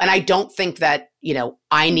 you know, and I don't think that, you know,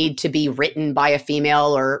 I need to be written by a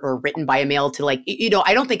female or written by a male to like, you know,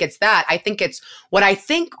 I don't think it's that. I think it's where I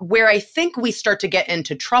think we start to get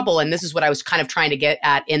into trouble. And this is what I was kind of trying to get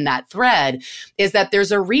at in that thread is that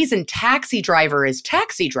there's a reason Taxi Driver is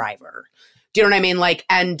Taxi Driver. Do you know what I mean? Like,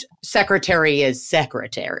 and Secretary is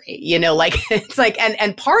Secretary, you know, like it's like,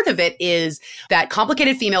 and part of it is that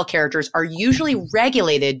complicated female characters are usually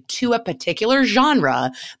regulated to a particular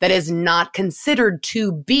genre that is not considered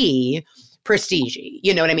to be prestige-y,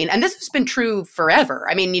 you know what I mean? And this has been true forever.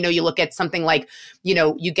 I mean, you know, you look at something like, you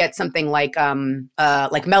know, you get something like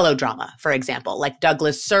melodrama, for example, like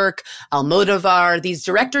Douglas Sirk, Almodovar, these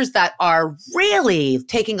directors that are really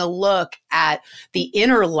taking a look at the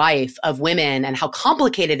inner life of women and how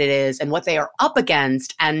complicated it is and what they are up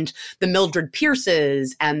against, and the Mildred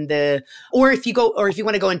Pierces and or if you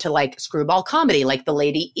want to go into like screwball comedy, like the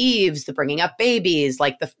Lady Eves, the Bringing Up Babies,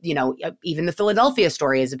 like the, you know, even the Philadelphia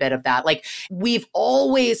Story is a bit of that. Like we've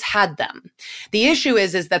always had them. The issue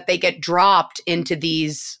is that they get dropped into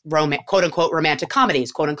these quote unquote romantic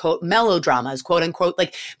comedies, quote unquote melodramas, quote unquote,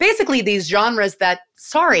 like basically these genres that,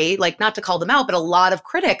 sorry, like not to call them out, but a lot of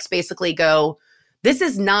critics basically go, this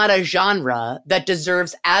is not a genre that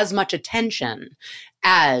deserves as much attention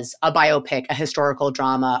as a biopic, a historical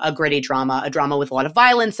drama, a gritty drama, a drama with a lot of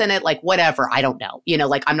violence in it, like whatever. I don't know. You know,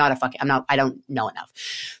 like I don't know enough.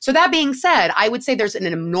 So that being said, I would say there's an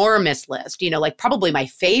enormous list. You know, like probably my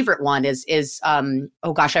favorite one is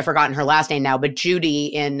oh gosh, I've forgotten her last name now, but Judy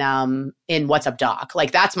in What's Up Doc.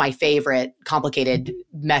 Like that's my favorite complicated,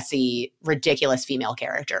 messy, ridiculous female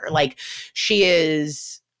character. Like she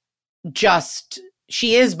is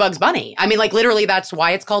Bugs Bunny. I mean, like literally that's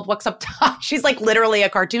why it's called What's Up Doc. She's like literally a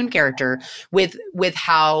cartoon character with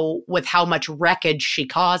how much wreckage she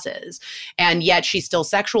causes. And yet she's still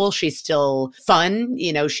sexual. She's still fun.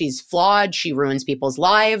 You know, she's flawed. She ruins people's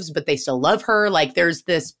lives, but they still love her. Like there's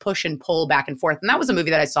this push and pull back and forth. And that was a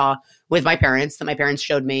movie that I saw with my parents, that my parents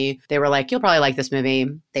showed me. They were like, you'll probably like this movie.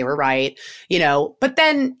 They were right. You know, but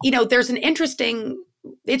then, you know, there's an interesting,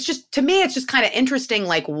 it's just, to me, it's just kind of interesting,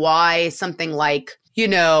 like why something like, you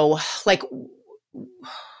know, like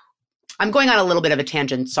I'm going on a little bit of a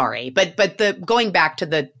tangent, sorry, but going back to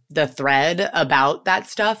the thread about that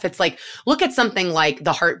stuff, it's like, look at something like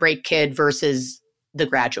The Heartbreak Kid versus The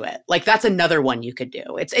Graduate. Like that's another one you could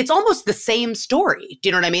do. It's almost the same story. Do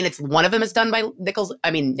you know what I mean? It's one of them is done by Nichols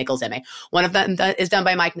M.A. One of them is done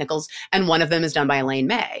by Mike Nichols, and one of them is done by Elaine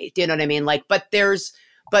May. Do you know what I mean? Like,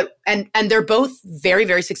 and they're both very,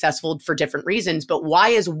 very successful for different reasons. But why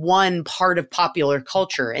is one part of popular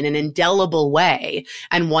culture in an indelible way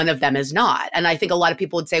and one of them is not? And I think a lot of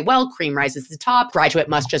people would say, well, Cream rises to the top. Graduate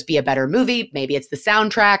must just be a better movie. Maybe it's the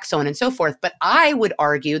soundtrack, so on and so forth. But I would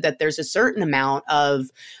argue that there's a certain amount of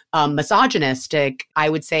misogynistic, I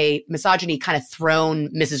would say misogyny kind of thrown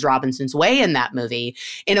Mrs. Robinson's way in that movie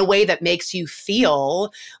in a way that makes you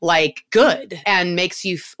feel like good and makes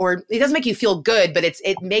you, or it doesn't make you feel good, but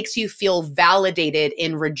it makes you feel validated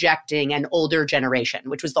in rejecting an older generation,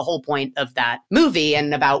 which was the whole point of that movie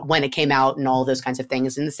and about when it came out and all those kinds of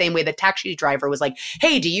things. In the same way that Taxi Driver was like,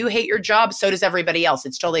 hey, do you hate your job? So does everybody else.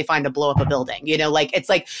 It's totally fine to blow up a building. You know, like, it's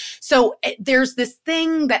like, so there's this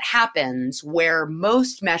thing that happens where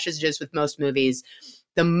most messages with most movies,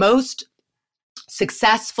 the most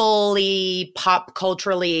successfully pop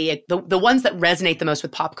culturally, the ones that resonate the most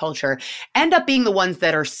with pop culture end up being the ones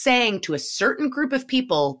that are saying to a certain group of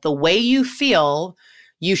people, the way you feel,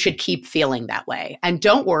 you should keep feeling that way. And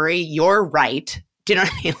don't worry, you're right. Do you know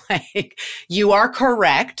what I mean? Like, you are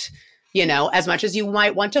correct. You know, as much as you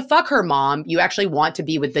might want to fuck her mom, you actually want to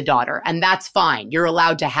be with the daughter. And that's fine. You're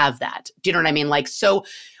allowed to have that. Do you know what I mean? Like, so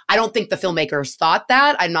I don't think the filmmakers thought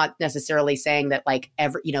that. I'm not necessarily saying that like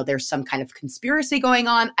there's some kind of conspiracy going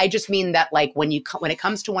on. I just mean that like when it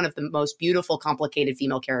comes to one of the most beautiful, complicated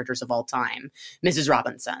female characters of all time, Mrs.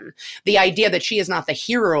 Robinson, the idea that she is not the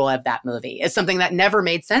hero of that movie is something that never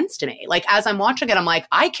made sense to me. Like as I'm watching it, I'm like,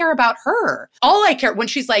 I care about her. All I care when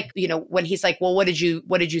she's like, when he's like, well, what did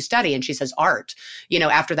you study? And she says art.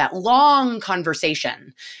 After that long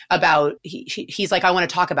conversation about he's like, I want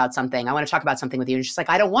to talk about something. I want to talk about something with you. And she's like,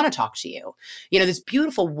 I don't want to talk to you. This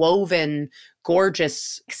beautiful woven,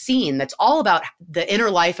 gorgeous scene that's all about the inner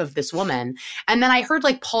life of this woman. And then I heard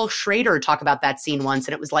like Paul Schrader talk about that scene once,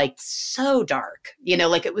 and it was like so dark,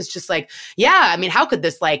 like it was just like, yeah, I mean, how could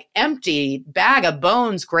this like empty bag of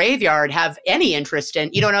bones graveyard have any interest in,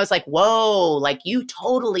 and I was like, whoa, like you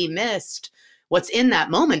totally missed what's in that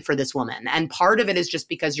moment for this woman. And part of it is just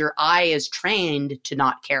because your eye is trained to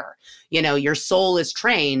not care. Your soul is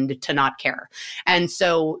trained to not care. And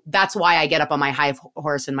so that's why I get up on my high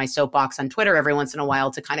horse and my soapbox on Twitter every once in a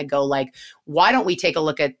while to kind of go like, why don't we take a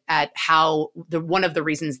look at how one of the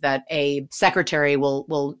reasons that a secretary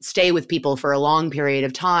will stay with people for a long period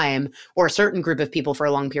of time, or a certain group of people for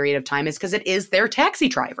a long period of time, is because it is their taxi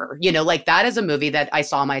driver. Like that is a movie that I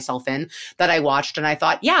saw myself in, that I watched, and I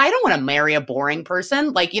thought, yeah, I don't want to marry a boring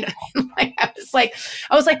person. Like, like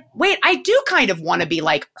I was like, wait, I do kind of want to be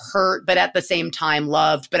like hurt, but at the same time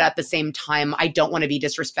loved, but at the same time, I don't want to be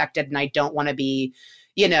disrespected, and I don't want to be,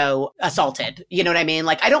 assaulted. You know what I mean?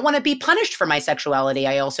 Like, I don't want to be punished for my sexuality.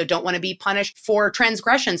 I also don't want to be punished for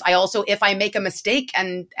transgressions. I also, if I make a mistake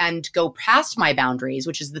and go past my boundaries,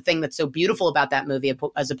 which is the thing that's so beautiful about that movie,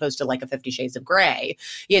 as opposed to like a 50 Shades of Grey,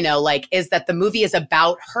 like, is that the movie is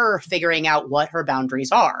about her figuring out what her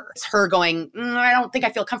boundaries are. It's her going, I don't think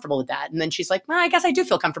I feel comfortable with that. And then she's like, well, I guess I do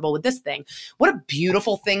feel comfortable with this thing. What a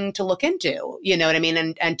beautiful thing to look into, you know what I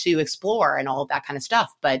mean? And to explore and all of that kind of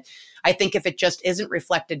stuff. But I think if it just isn't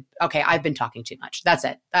reflected, okay, I've been talking too much. That's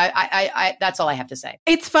it. I that's all I have to say.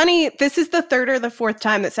 It's funny. This is the third or the fourth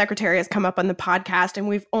time that Secretary has come up on the podcast, and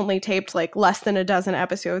we've only taped like less than a dozen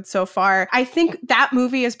episodes so far. I think that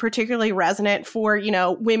movie is particularly resonant for,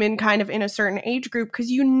 women kind of in a certain age group, because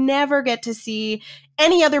you never get to see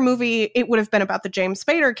any other movie. It would have been about the James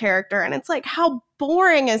Spader character. And it's like, how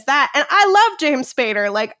boring is that? And I love James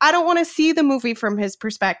Spader. Like, I don't want to see the movie from his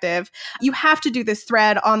perspective. You have to do this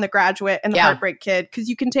thread on The Graduate and The Heartbreak Kid, because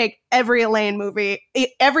you can take every Elaine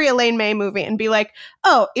May movie and be like,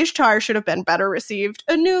 oh, Ishtar should have been better received.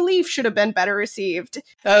 A New Leaf should have been better received.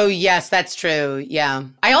 Oh, yes, that's true. Yeah.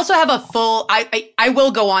 I also have a full, I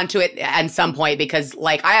will go on to it at some point, because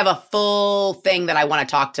like I have a full thing that I want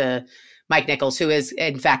to talk to Mike Nichols, who is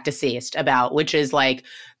in fact deceased, about, which is like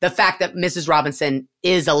the fact that Mrs. Robinson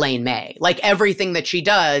is Elaine May. Like everything that she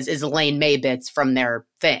does is Elaine May bits from their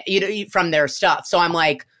thing, from their stuff. So I'm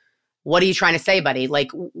like, what are you trying to say, buddy? Like,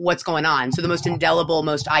 what's going on? So the most indelible,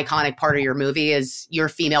 most iconic part of your movie is your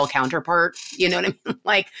female counterpart. You know what I mean?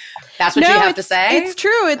 Like, that's what you have to say? It's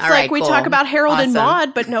true. It's all like right, we talk about Harold and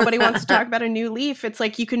Maude, but nobody wants to talk about A New Leaf. It's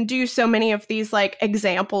like you can do so many of these like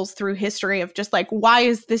examples through history of just like, why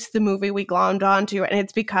is this the movie we glommed onto? And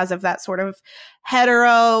it's because of that sort of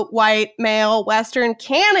hetero, white, male, Western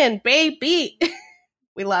canon, baby.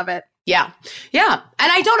 We love it. Yeah. Yeah.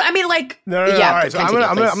 And No, yeah, all right. So I'm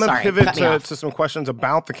going to pivot to some questions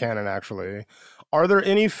about the canon, actually. Are there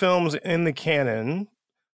any films in the canon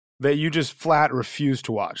that you just flat refuse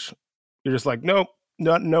to watch? You're just like, nope,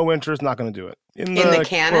 no interest, not going to do it. In the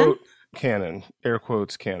canon? Quote, canon, air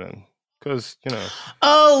quotes canon. Because, the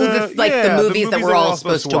movies that we're all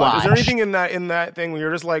supposed to watch. Is there anything in that thing where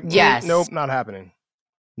you're just like, yes, nope, not happening?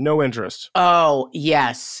 No interest. Oh,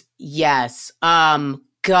 yes. Yes.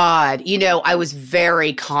 God, I was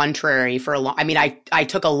very contrary for a long. I mean, I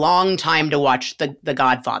took a long time to watch the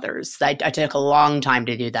Godfathers. I took a long time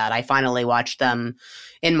to do that. I finally watched them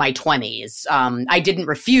in my 20s. I didn't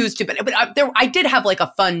refuse to, but I did have like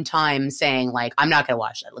a fun time saying like, I'm not going to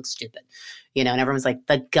watch that. It looks stupid. And everyone's like,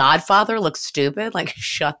 The Godfather looks stupid? Like,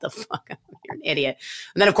 shut the fuck up. You're an idiot.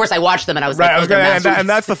 And then, of course, I watched them and I was like, and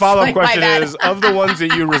that's the follow-up question is, of the ones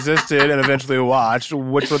that you resisted and eventually watched,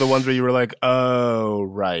 which were the ones where you were like, oh,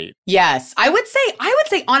 right. Yes. I would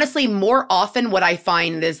say, honestly, more often what I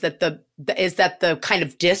find is that the kind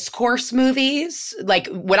of discourse movies, like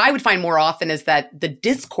what I would find more often is that the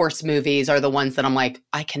discourse movies are the ones that I'm like,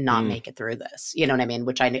 I cannot make it through this. You know what I mean?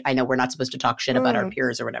 Which I know we're not supposed to talk shit about our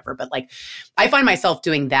peers or whatever, but like I find myself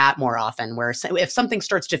doing that more often where if something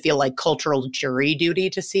starts to feel like cultural jury duty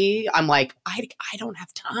to see, I'm like, I don't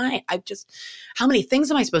have time. How many things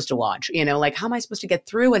am I supposed to watch? Like how am I supposed to get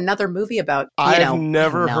through another movie about, I've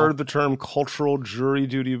never heard the term cultural jury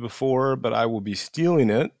duty before, but I will be stealing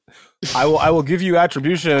it. I will give you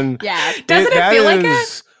attribution. Yeah. Doesn't it feel like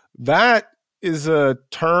it? That is a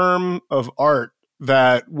term of art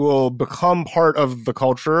that will become part of the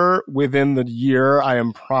culture within the year. I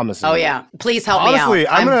am promising. Oh yeah, please help me out. Honestly,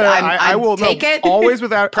 I will take it always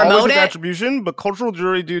with promote it. Attribution. But cultural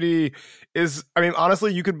jury duty is. I mean,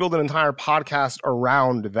 honestly, you could build an entire podcast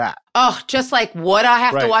around that. Oh, just like what I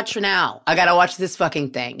have to watch now. I got to watch this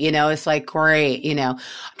fucking thing. It's like great. I'm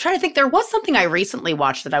trying to think. There was something I recently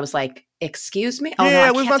watched that I was like, excuse me? Oh,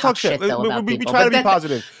 yeah, no, I can't talk shit though about we people. try to be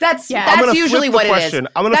positive. That's usually what it is.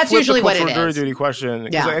 I'm going to flip the cultural jury duty question.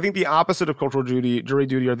 Because I think the opposite of cultural jury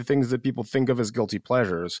duty are the things that people think of as guilty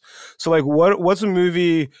pleasures. So like what's a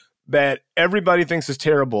movie that everybody thinks is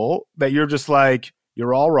terrible that you're just like,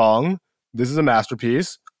 you're all wrong. This is a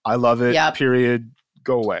masterpiece. I love it. Yep. Period.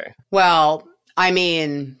 Go away. Well, I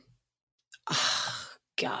mean,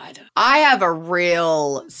 God, I have a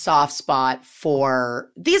real soft spot for,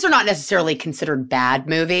 these are not necessarily considered bad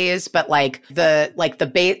movies, but like Paul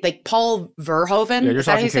Verhoeven. Yeah, you're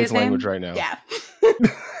talking kids' language right now. Yeah.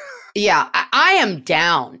 Yeah, I am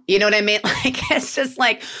down. You know what I mean? Like, it's just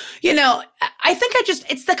like, I think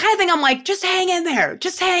it's the kind of thing I'm like, just hang in there.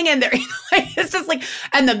 Just hang in there. It's just like,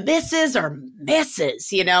 and the misses are misses,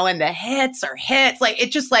 and the hits are hits. Like,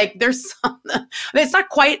 it's just like, there's some, it's not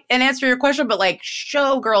quite an answer to your question, but like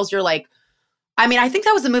Showgirls, you're like, I mean, I think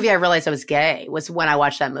that was the movie I realized I was gay, was when I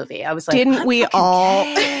watched that movie. I was like, didn't we all?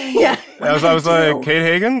 Yeah. I was like, Kate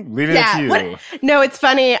Hagen, leaving it to you. No, it's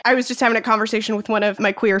funny. I was just having a conversation with one of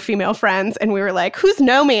my queer female friends, and we were like, who's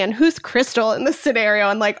Nomi and who's Crystal in this scenario?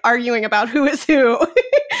 And like arguing about who is who.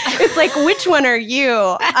 It's like, which one are you?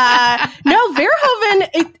 No,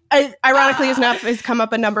 Verhoeven, ironically enough, has come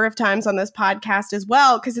up a number of times on this podcast as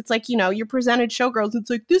well, because it's like, you're presented Showgirls, it's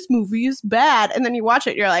like, this movie is bad. And then you watch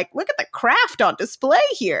it, and you're like, look at the craft on display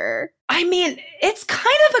here. I mean, it's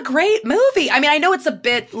kind of a great movie. I mean, I know it's a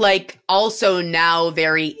bit like also now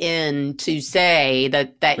very in to say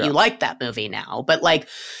that you like that movie now, but like,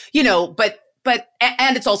 but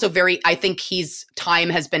and it's also very, I think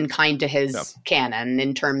time has been kind to his canon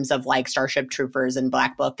in terms of like Starship Troopers and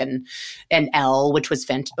Black Book and Elle, which was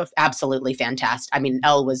absolutely fantastic. I mean,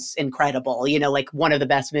 Elle was incredible, like one of the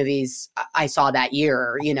best movies I saw that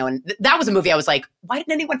year, and that was a movie I was like, why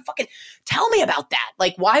didn't anyone fucking tell me about that?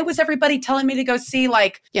 Like, why was everybody telling me to go see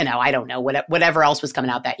like, I don't know, whatever else was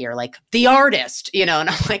coming out that year, like The Artist, and I'm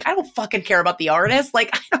like, I don't fucking care about The Artist.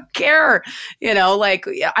 Like, I don't care, like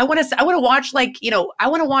I want to watch like, I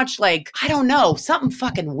want to watch like, I don't know, something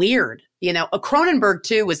fucking weird. A Cronenberg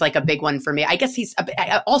too was like a big one for me. I guess he's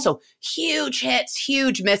also huge hits,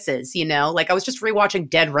 huge misses, like I was just rewatching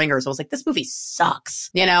Dead Ringers. I was like, this movie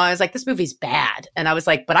sucks. I was like, this movie's bad. And I was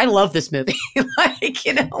like, but I love this movie. like,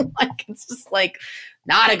 like it's just like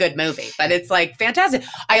not a good movie, but it's like fantastic.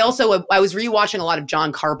 I was rewatching a lot of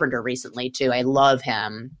John Carpenter recently too. I love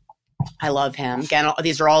him. Again,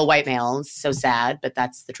 these are all white males. So sad, but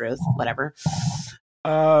that's the truth. Whatever.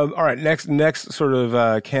 All right. Next sort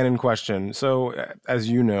of canon question. So, as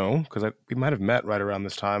you know, because we might have met right around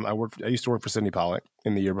this time, I used to work for Sidney Pollack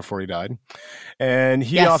in the year before he died, and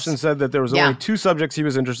he often said that there was only two subjects he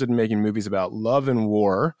was interested in making movies about: love and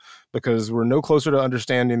war, because we're no closer to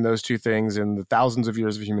understanding those two things in the thousands of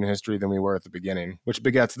years of human history than we were at the beginning. Which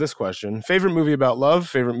begets this question: favorite movie about love,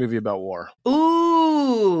 favorite movie about war?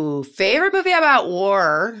 Ooh, favorite movie about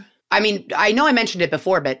war. I mean, I know I mentioned it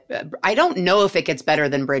before, but I don't know if it gets better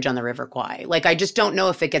than Bridge on the River Kwai. Like, I just don't know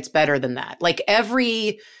if it gets better than that. Like it's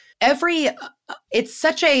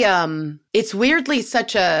weirdly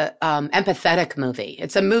such a empathetic movie.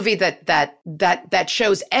 It's a movie that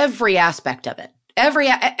shows every aspect of it.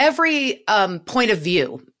 every point of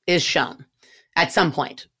view is shown at some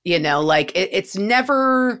point, like it's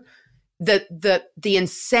never the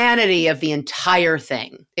insanity of the entire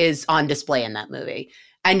thing is on display in that movie.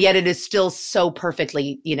 And yet it is still so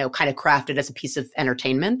perfectly, kind of crafted as a piece of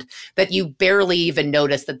entertainment that you barely even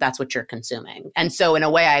notice that that's what you're consuming. And so in a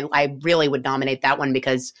way, I really would nominate that one,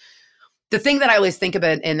 because the thing that I always think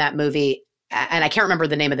about in that movie, and I can't remember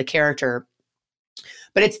the name of the character,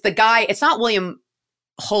 but it's the guy, it's not William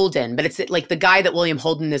Holden, but it's like the guy that William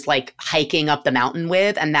Holden is like hiking up the mountain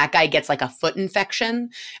with, and that guy gets like a foot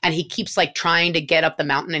infection and he keeps like trying to get up the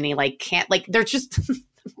mountain and he like can't, like they're just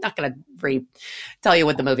I'm not going to tell you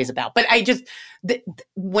what the movie's about, but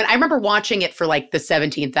when I remember watching it for like the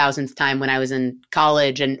 17,000th time when I was in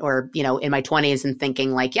college or in my 20s and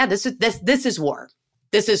thinking like, yeah, this is war.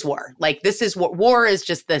 This is war. Like this is what war is,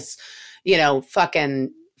 just this,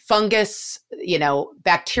 fucking fungus,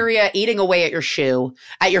 bacteria eating away at your shoe,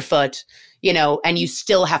 at your foot, and you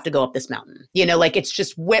still have to go up this mountain, like it's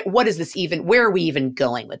just, what is this even, where are we even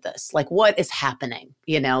going with this? Like what is happening?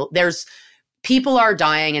 People are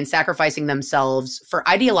dying and sacrificing themselves for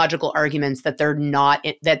ideological arguments that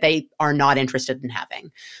they are not interested in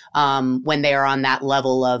having, when they are on that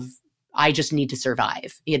level of, I just need to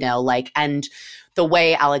survive, and the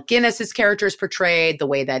way Alec Guinness's character is portrayed, the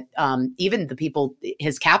way that even the people,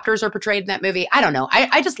 his captors are portrayed in that movie. I don't know.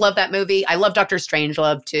 I just love that movie. I love Dr.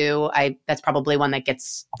 Strangelove too. That's probably one that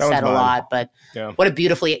gets said a lot, but yeah.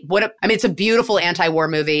 It's a beautiful anti-war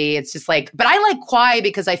movie. It's just like, but I like Kwai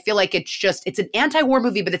because I feel like it's an anti-war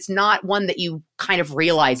movie, but it's not one that you kind of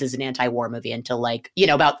realize is an anti-war movie until like,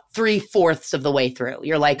 about 3/4 of the way through.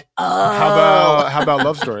 You're like, oh. How about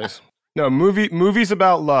Love Stories? No, movies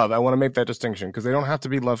about love. I want to make that distinction because they don't have to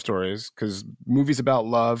be love stories, because movies about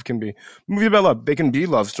love can be movies about love. They can be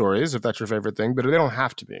love stories if that's your favorite thing, but they don't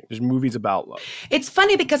have to be. There's movies about love. It's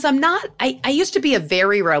funny because I used to be a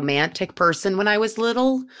very romantic person when I was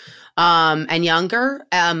little and younger.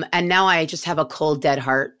 And now I just have a cold, dead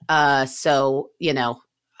heart. So,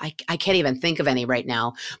 I can't even think of any right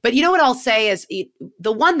now. But you know what I'll say is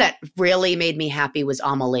the one that really made me happy was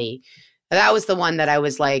Amelie. That was the one that I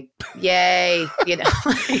was like, yay, Even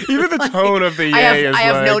the tone of the yay I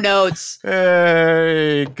have no notes.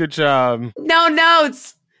 Hey, good job. No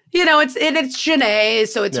notes. It's Janae,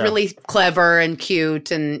 so it's really clever and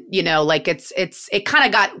cute, and it kind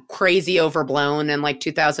of got crazy overblown in like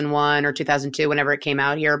 2001 or 2002 whenever it came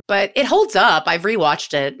out here, but it holds up. I've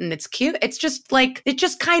rewatched it and it's cute. It's just like it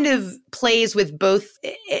just kind of plays with both.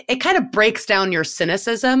 It kind of breaks down your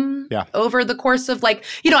cynicism over the course of like,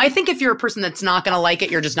 I think if you're a person that's not going to like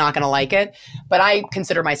it, you're just not going to like it. But I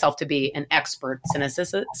consider myself to be an expert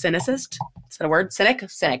cynicist. Is that a word? Cynic,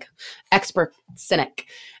 expert cynic.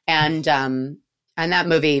 And that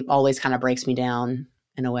movie always kind of breaks me down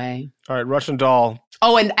in a way. All right, Russian Doll.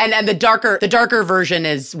 Oh, and the darker version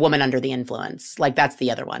is Woman Under the Influence. Like that's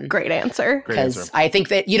the other one. Great answer. Because I think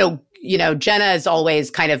that Jenna is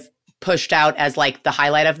always kind of pushed out as like the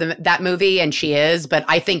highlight of that movie, and she is. But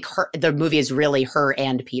I think the movie is really her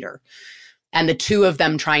and Peter. And the two of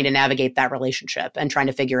them trying to navigate that relationship and trying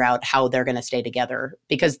to figure out how they're going to stay together,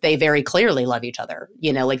 because they very clearly love each other.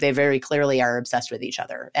 Like they very clearly are obsessed with each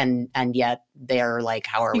other. And yet they're like,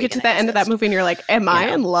 how are we? You get to the end of that movie and you're like, am I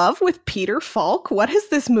in love with Peter Falk? What has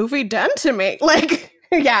this movie done to me? Like,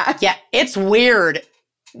 yeah. Yeah, it's weird.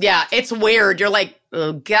 Yeah, it's weird. You're like,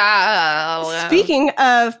 oh, God. Speaking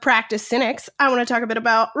of practice cynics, I want to talk a bit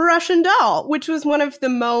about Russian Doll, which was one of the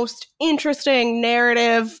most interesting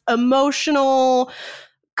narrative, emotionally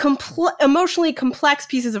complex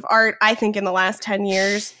pieces of art, I think, in the last 10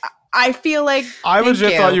 years. I feel like... I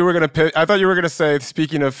legit thought you were going to say,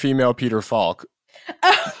 speaking of female Peter Falk.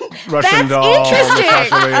 Russian Doll. Interesting.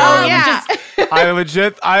 Oh, yeah. I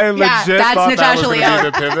legit thought Natasha that was going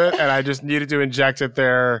to be the pivot, and I just needed to inject it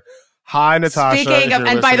there. Hi, Natasha. Speaking of,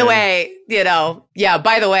 and by the way,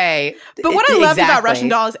 by the way. But what I loved about Russian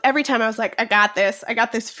Doll is every time I was like, I got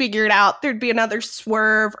this figured out, there'd be another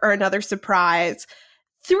swerve or another surprise.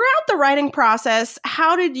 Throughout the writing process,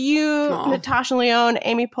 how did you, Natasha Lyonne,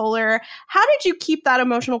 Amy Poehler, how did you keep that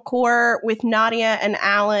emotional core with Nadia and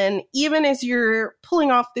Alan, even as you're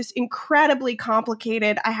pulling off this incredibly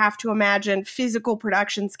complicated, I have to imagine, physical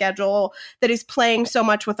production schedule that is playing so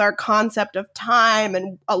much with our concept of time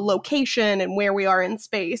and a location and where we are in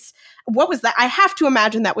space? What was that? I have to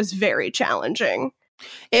imagine that was very challenging.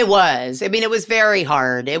 It was. I mean, it was very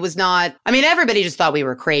hard. It was not, everybody just thought we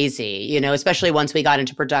were crazy, especially once we got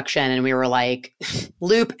into production and we were like,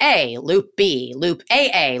 loop A, loop B, loop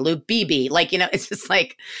AA, loop BB. Like, it's just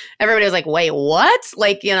like, everybody was like, wait, what?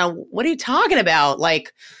 Like, what are you talking about?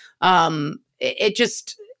 Like,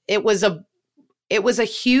 it was a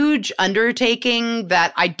huge undertaking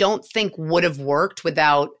that I don't think would have worked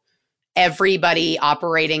without everybody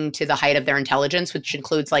operating to the height of their intelligence, which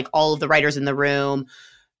includes like all of the writers in the room.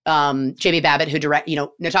 Jamie Babbitt, who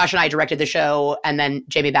Natasha and I directed the show, and then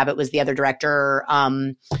Jamie Babbitt was the other director.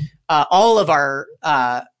 All of our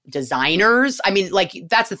designers. I mean, like,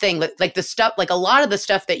 that's the thing. Like the stuff, like a lot of the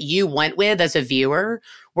stuff that you went with as a viewer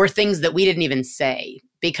were things that we didn't even say,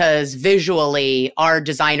 because visually our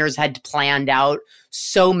designers had planned out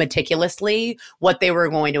so meticulously what they were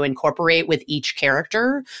going to incorporate with each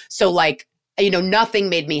character. So like, nothing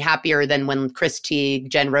made me happier than when Chris Teague,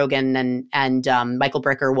 Jen Rogan, and Michael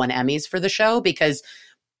Bricker won Emmys for the show, because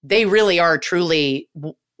they really are truly,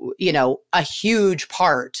 a huge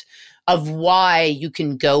part of why you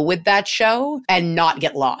can go with that show and not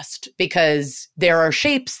get lost, because there are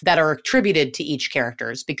shapes that are attributed to each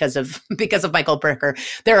characters because of Michael Bricker.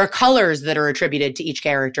 There are colors that are attributed to each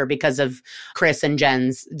character because of Chris and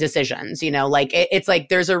Jen's decisions. It's like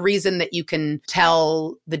there's a reason that you can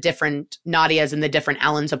tell the different Nadias and the different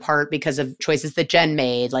Allens apart because of choices that Jen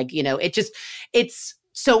made. It's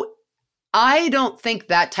so I don't think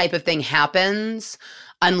that type of thing happens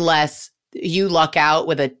unless you luck out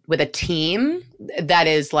with a team that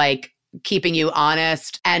is like keeping you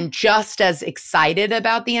honest and just as excited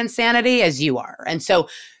about the insanity as you are. And so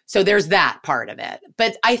there's that part of it.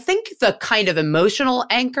 But I think the kind of emotional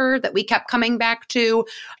anchor that we kept coming back to,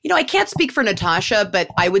 I can't speak for Natasha, but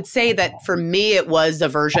I would say that for me, it was a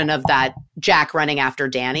version of that Jack running after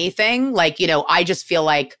Danny thing. Like, I just feel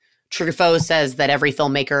like Truffaut says that every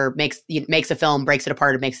filmmaker makes a film, breaks it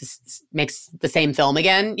apart, and makes the same film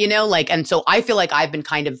again, and so I feel like I've been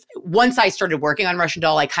kind of, once I started working on Russian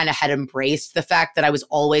Doll, I kind of had embraced the fact that I was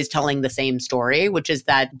always telling the same story, which is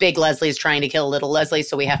that big Leslye is trying to kill little Leslye,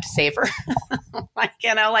 so we have to save her.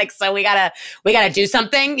 So we gotta do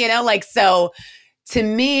something, so to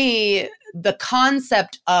me, the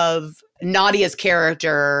concept of Nadia's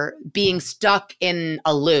character being stuck in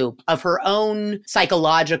a loop of her own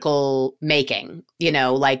psychological making, we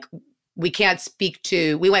went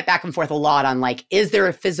back and forth a lot on like, is there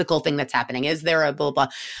a physical thing that's happening? Is there a blah, blah,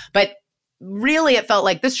 but really it felt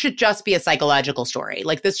like this should just be a psychological story.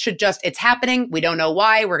 Like this should it's happening. We don't know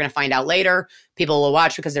why. We're going to find out later. People will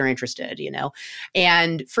watch because they're interested,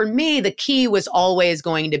 And for me, the key was always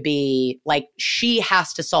going to be like, she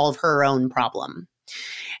has to solve her own problem.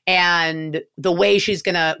 And the way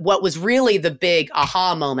what was really the big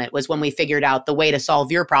aha moment was when we figured out the way to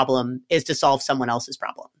solve your problem is to solve someone else's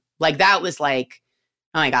problem. Like that was like,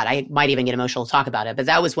 oh my God, I might even get emotional to talk about it. But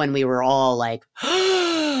that was when we were all like,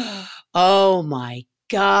 oh my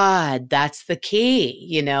God, that's the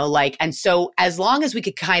key, and so as long as we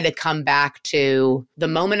could kind of come back to the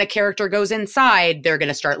moment a character goes inside, they're going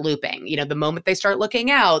to start looping, the moment they start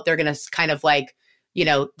looking out, they're going to kind of like,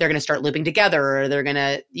 they're going to start looping together, or they're going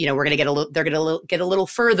to, we're going to get a little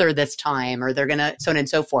further this time, or they're going to so on and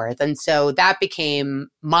so forth. And so that became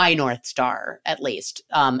my North Star, at least,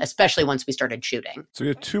 especially once we started shooting. So we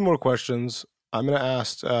have two more questions. I'm going to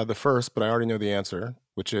ask the first, but I already know the answer,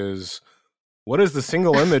 which is, what is the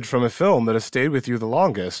single image from a film that has stayed with you the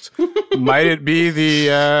longest? Might it be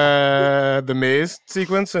the maze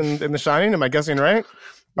sequence in The Shining? Am I guessing right?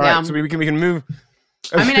 All right, so we can move.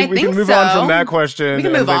 I mean, we can move on from that question. We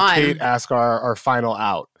can move on. Kate ask our final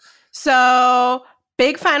out. So,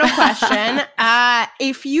 big final question.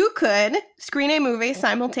 If you could screen a movie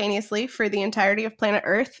simultaneously for the entirety of planet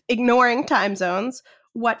Earth, ignoring time zones,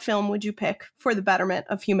 what film would you pick for the betterment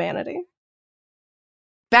of humanity?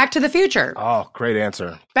 Back to the Future. Oh, great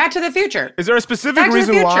answer. Back to the Future. Is there a specific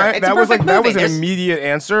reason why? That was an immediate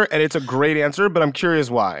answer, and it's a great answer, but I'm curious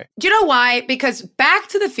why. Do you know why? Because Back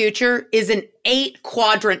to the Future is an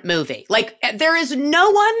 8-quadrant movie. Like, there is no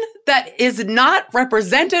one that is not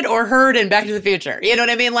represented or heard in Back to the Future. You know what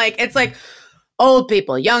I mean? Like, it's like old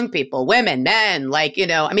people, young people, women, men, like,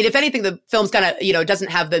 I mean, if anything, the film's kind of,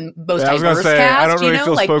 doesn't have the most diverse cast. I don't really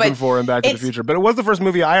feel spoken for in Back to the Future, but it was the first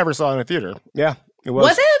movie I ever saw in a theater. Yeah. It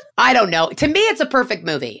was it? I don't know. To me, it's a perfect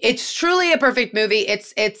movie. It's truly a perfect movie.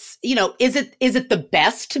 It's is it the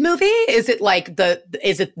best movie? Is it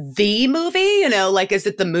the movie? Is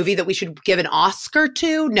it the movie that we should give an Oscar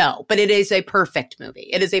to? No, but it is a perfect movie.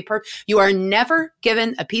 It is you are never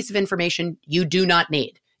given a piece of information you do not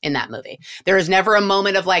need in that movie. There is never a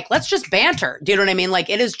moment of like, let's just banter. Do you know what I mean? Like,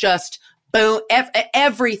 it is just boom.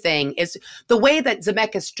 Everything is the way that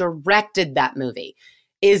Zemeckis directed that movie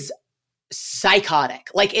is psychotic.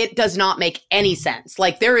 Like, it does not make any sense.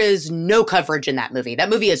 Like, there is no coverage in that movie. That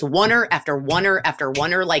movie is oneer after oneer after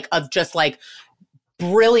oneer, like, of just like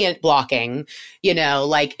brilliant blocking,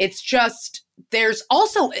 like it's just, there's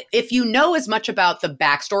also, if you know as much about the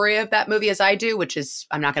backstory of that movie as I do, which is,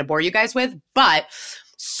 I'm not going to bore you guys with, but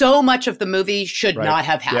so much of the movie should not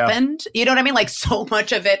have happened. Yeah. You know what I mean? Like so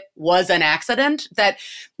much of it was an accident that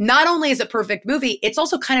not only is it a perfect movie, it's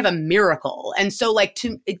also kind of a miracle. And so like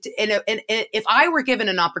if I were given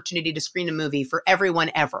an opportunity to screen a movie for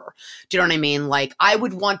everyone ever, do you know what I mean? Like I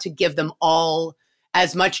would want to give them all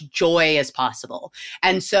as much joy as possible.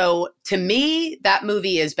 And so to me, that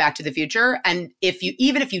movie is Back to the Future. And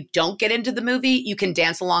even if you don't get into the movie, you can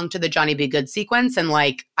dance along to the Johnny B. Good sequence. And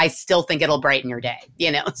like, I still think it'll brighten your day,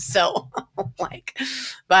 So like,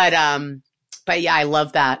 but yeah, I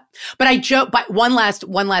love that. But I joke, but one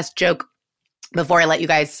last joke before I let you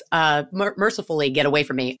guys mercifully get away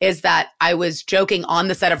from me, is that I was joking on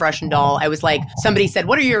the set of Russian Doll. I was like, somebody said,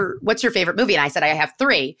 what's your favorite movie? And I said, I have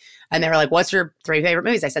 3. And they were like, what's your 3 favorite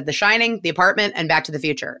movies? I said, The Shining, The Apartment, and Back to the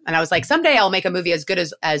Future. And I was like, someday I'll make a movie as good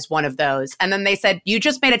as one of those. And then they said, you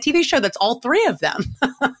just made a TV show that's all 3 of them.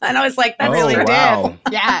 And I was like, that really wow.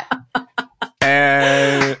 did. Yeah.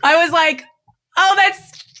 And I was like, oh,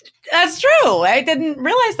 that's true. I didn't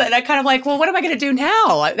realize that. I kind of like, well, what am I going to do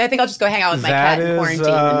now? I think I'll just go hang out with my cat in quarantine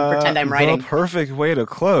and pretend I'm writing. The perfect way to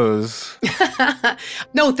close.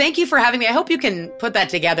 No, thank you for having me. I hope you can put that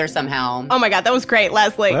together somehow. Oh my God, that was great,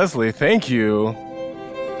 Leslye. Leslye, thank you.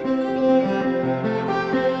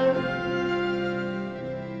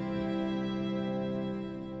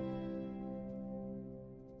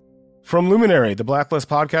 From Luminary, the Blacklist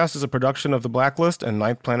podcast is a production of The Blacklist and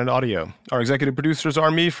Ninth Planet Audio. Our executive producers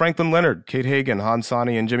are me, Franklin Leonard, Kate Hagan, Han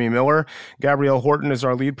Sani, and Jimmy Miller. Gabrielle Horton is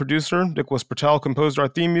our lead producer. Nicholas Patel composed our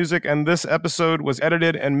theme music, and this episode was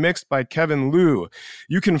edited and mixed by Kevin Liu.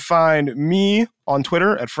 You can find me on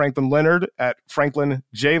Twitter at Franklin Leonard, at Franklin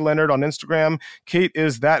J. Leonard on Instagram. Kate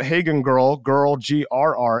is That Hagan Girl, girl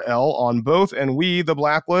GRRL on both, and we, The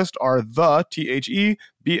Blacklist, are the THEBLCKLST.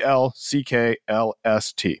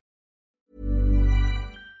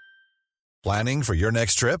 Planning for your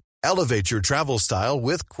next trip? Elevate your travel style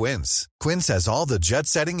with Quince. Quince has all the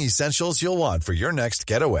jet-setting essentials you'll want for your next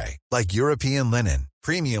getaway, like European linen,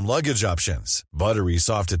 premium luggage options, buttery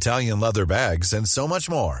soft Italian leather bags, and so much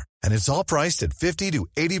more. And it's all priced at 50 to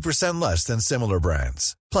 80% less than similar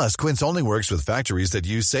brands. Plus, Quince only works with factories that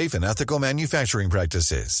use safe and ethical manufacturing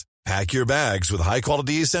practices. Pack your bags with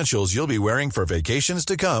high-quality essentials you'll be wearing for vacations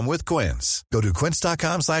to come with Quince. Go to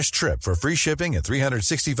quince.com/trip for free shipping and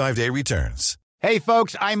 365-day returns. Hey,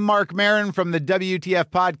 folks, I'm Mark Maron from the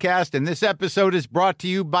WTF Podcast, and this episode is brought to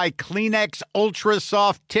you by Kleenex Ultra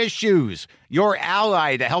Soft Tissues, your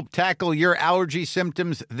ally to help tackle your allergy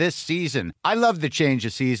symptoms this season. I love the change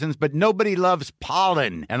of seasons, but nobody loves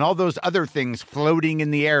pollen and all those other things floating in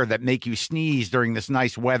the air that make you sneeze during this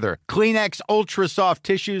nice weather. Kleenex Ultra Soft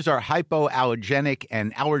Tissues are hypoallergenic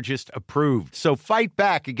and allergist approved, so fight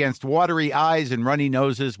back against watery eyes and runny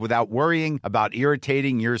noses without worrying about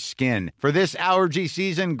irritating your skin. For this allergy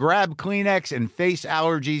season, grab Kleenex and face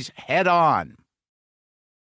allergies head on.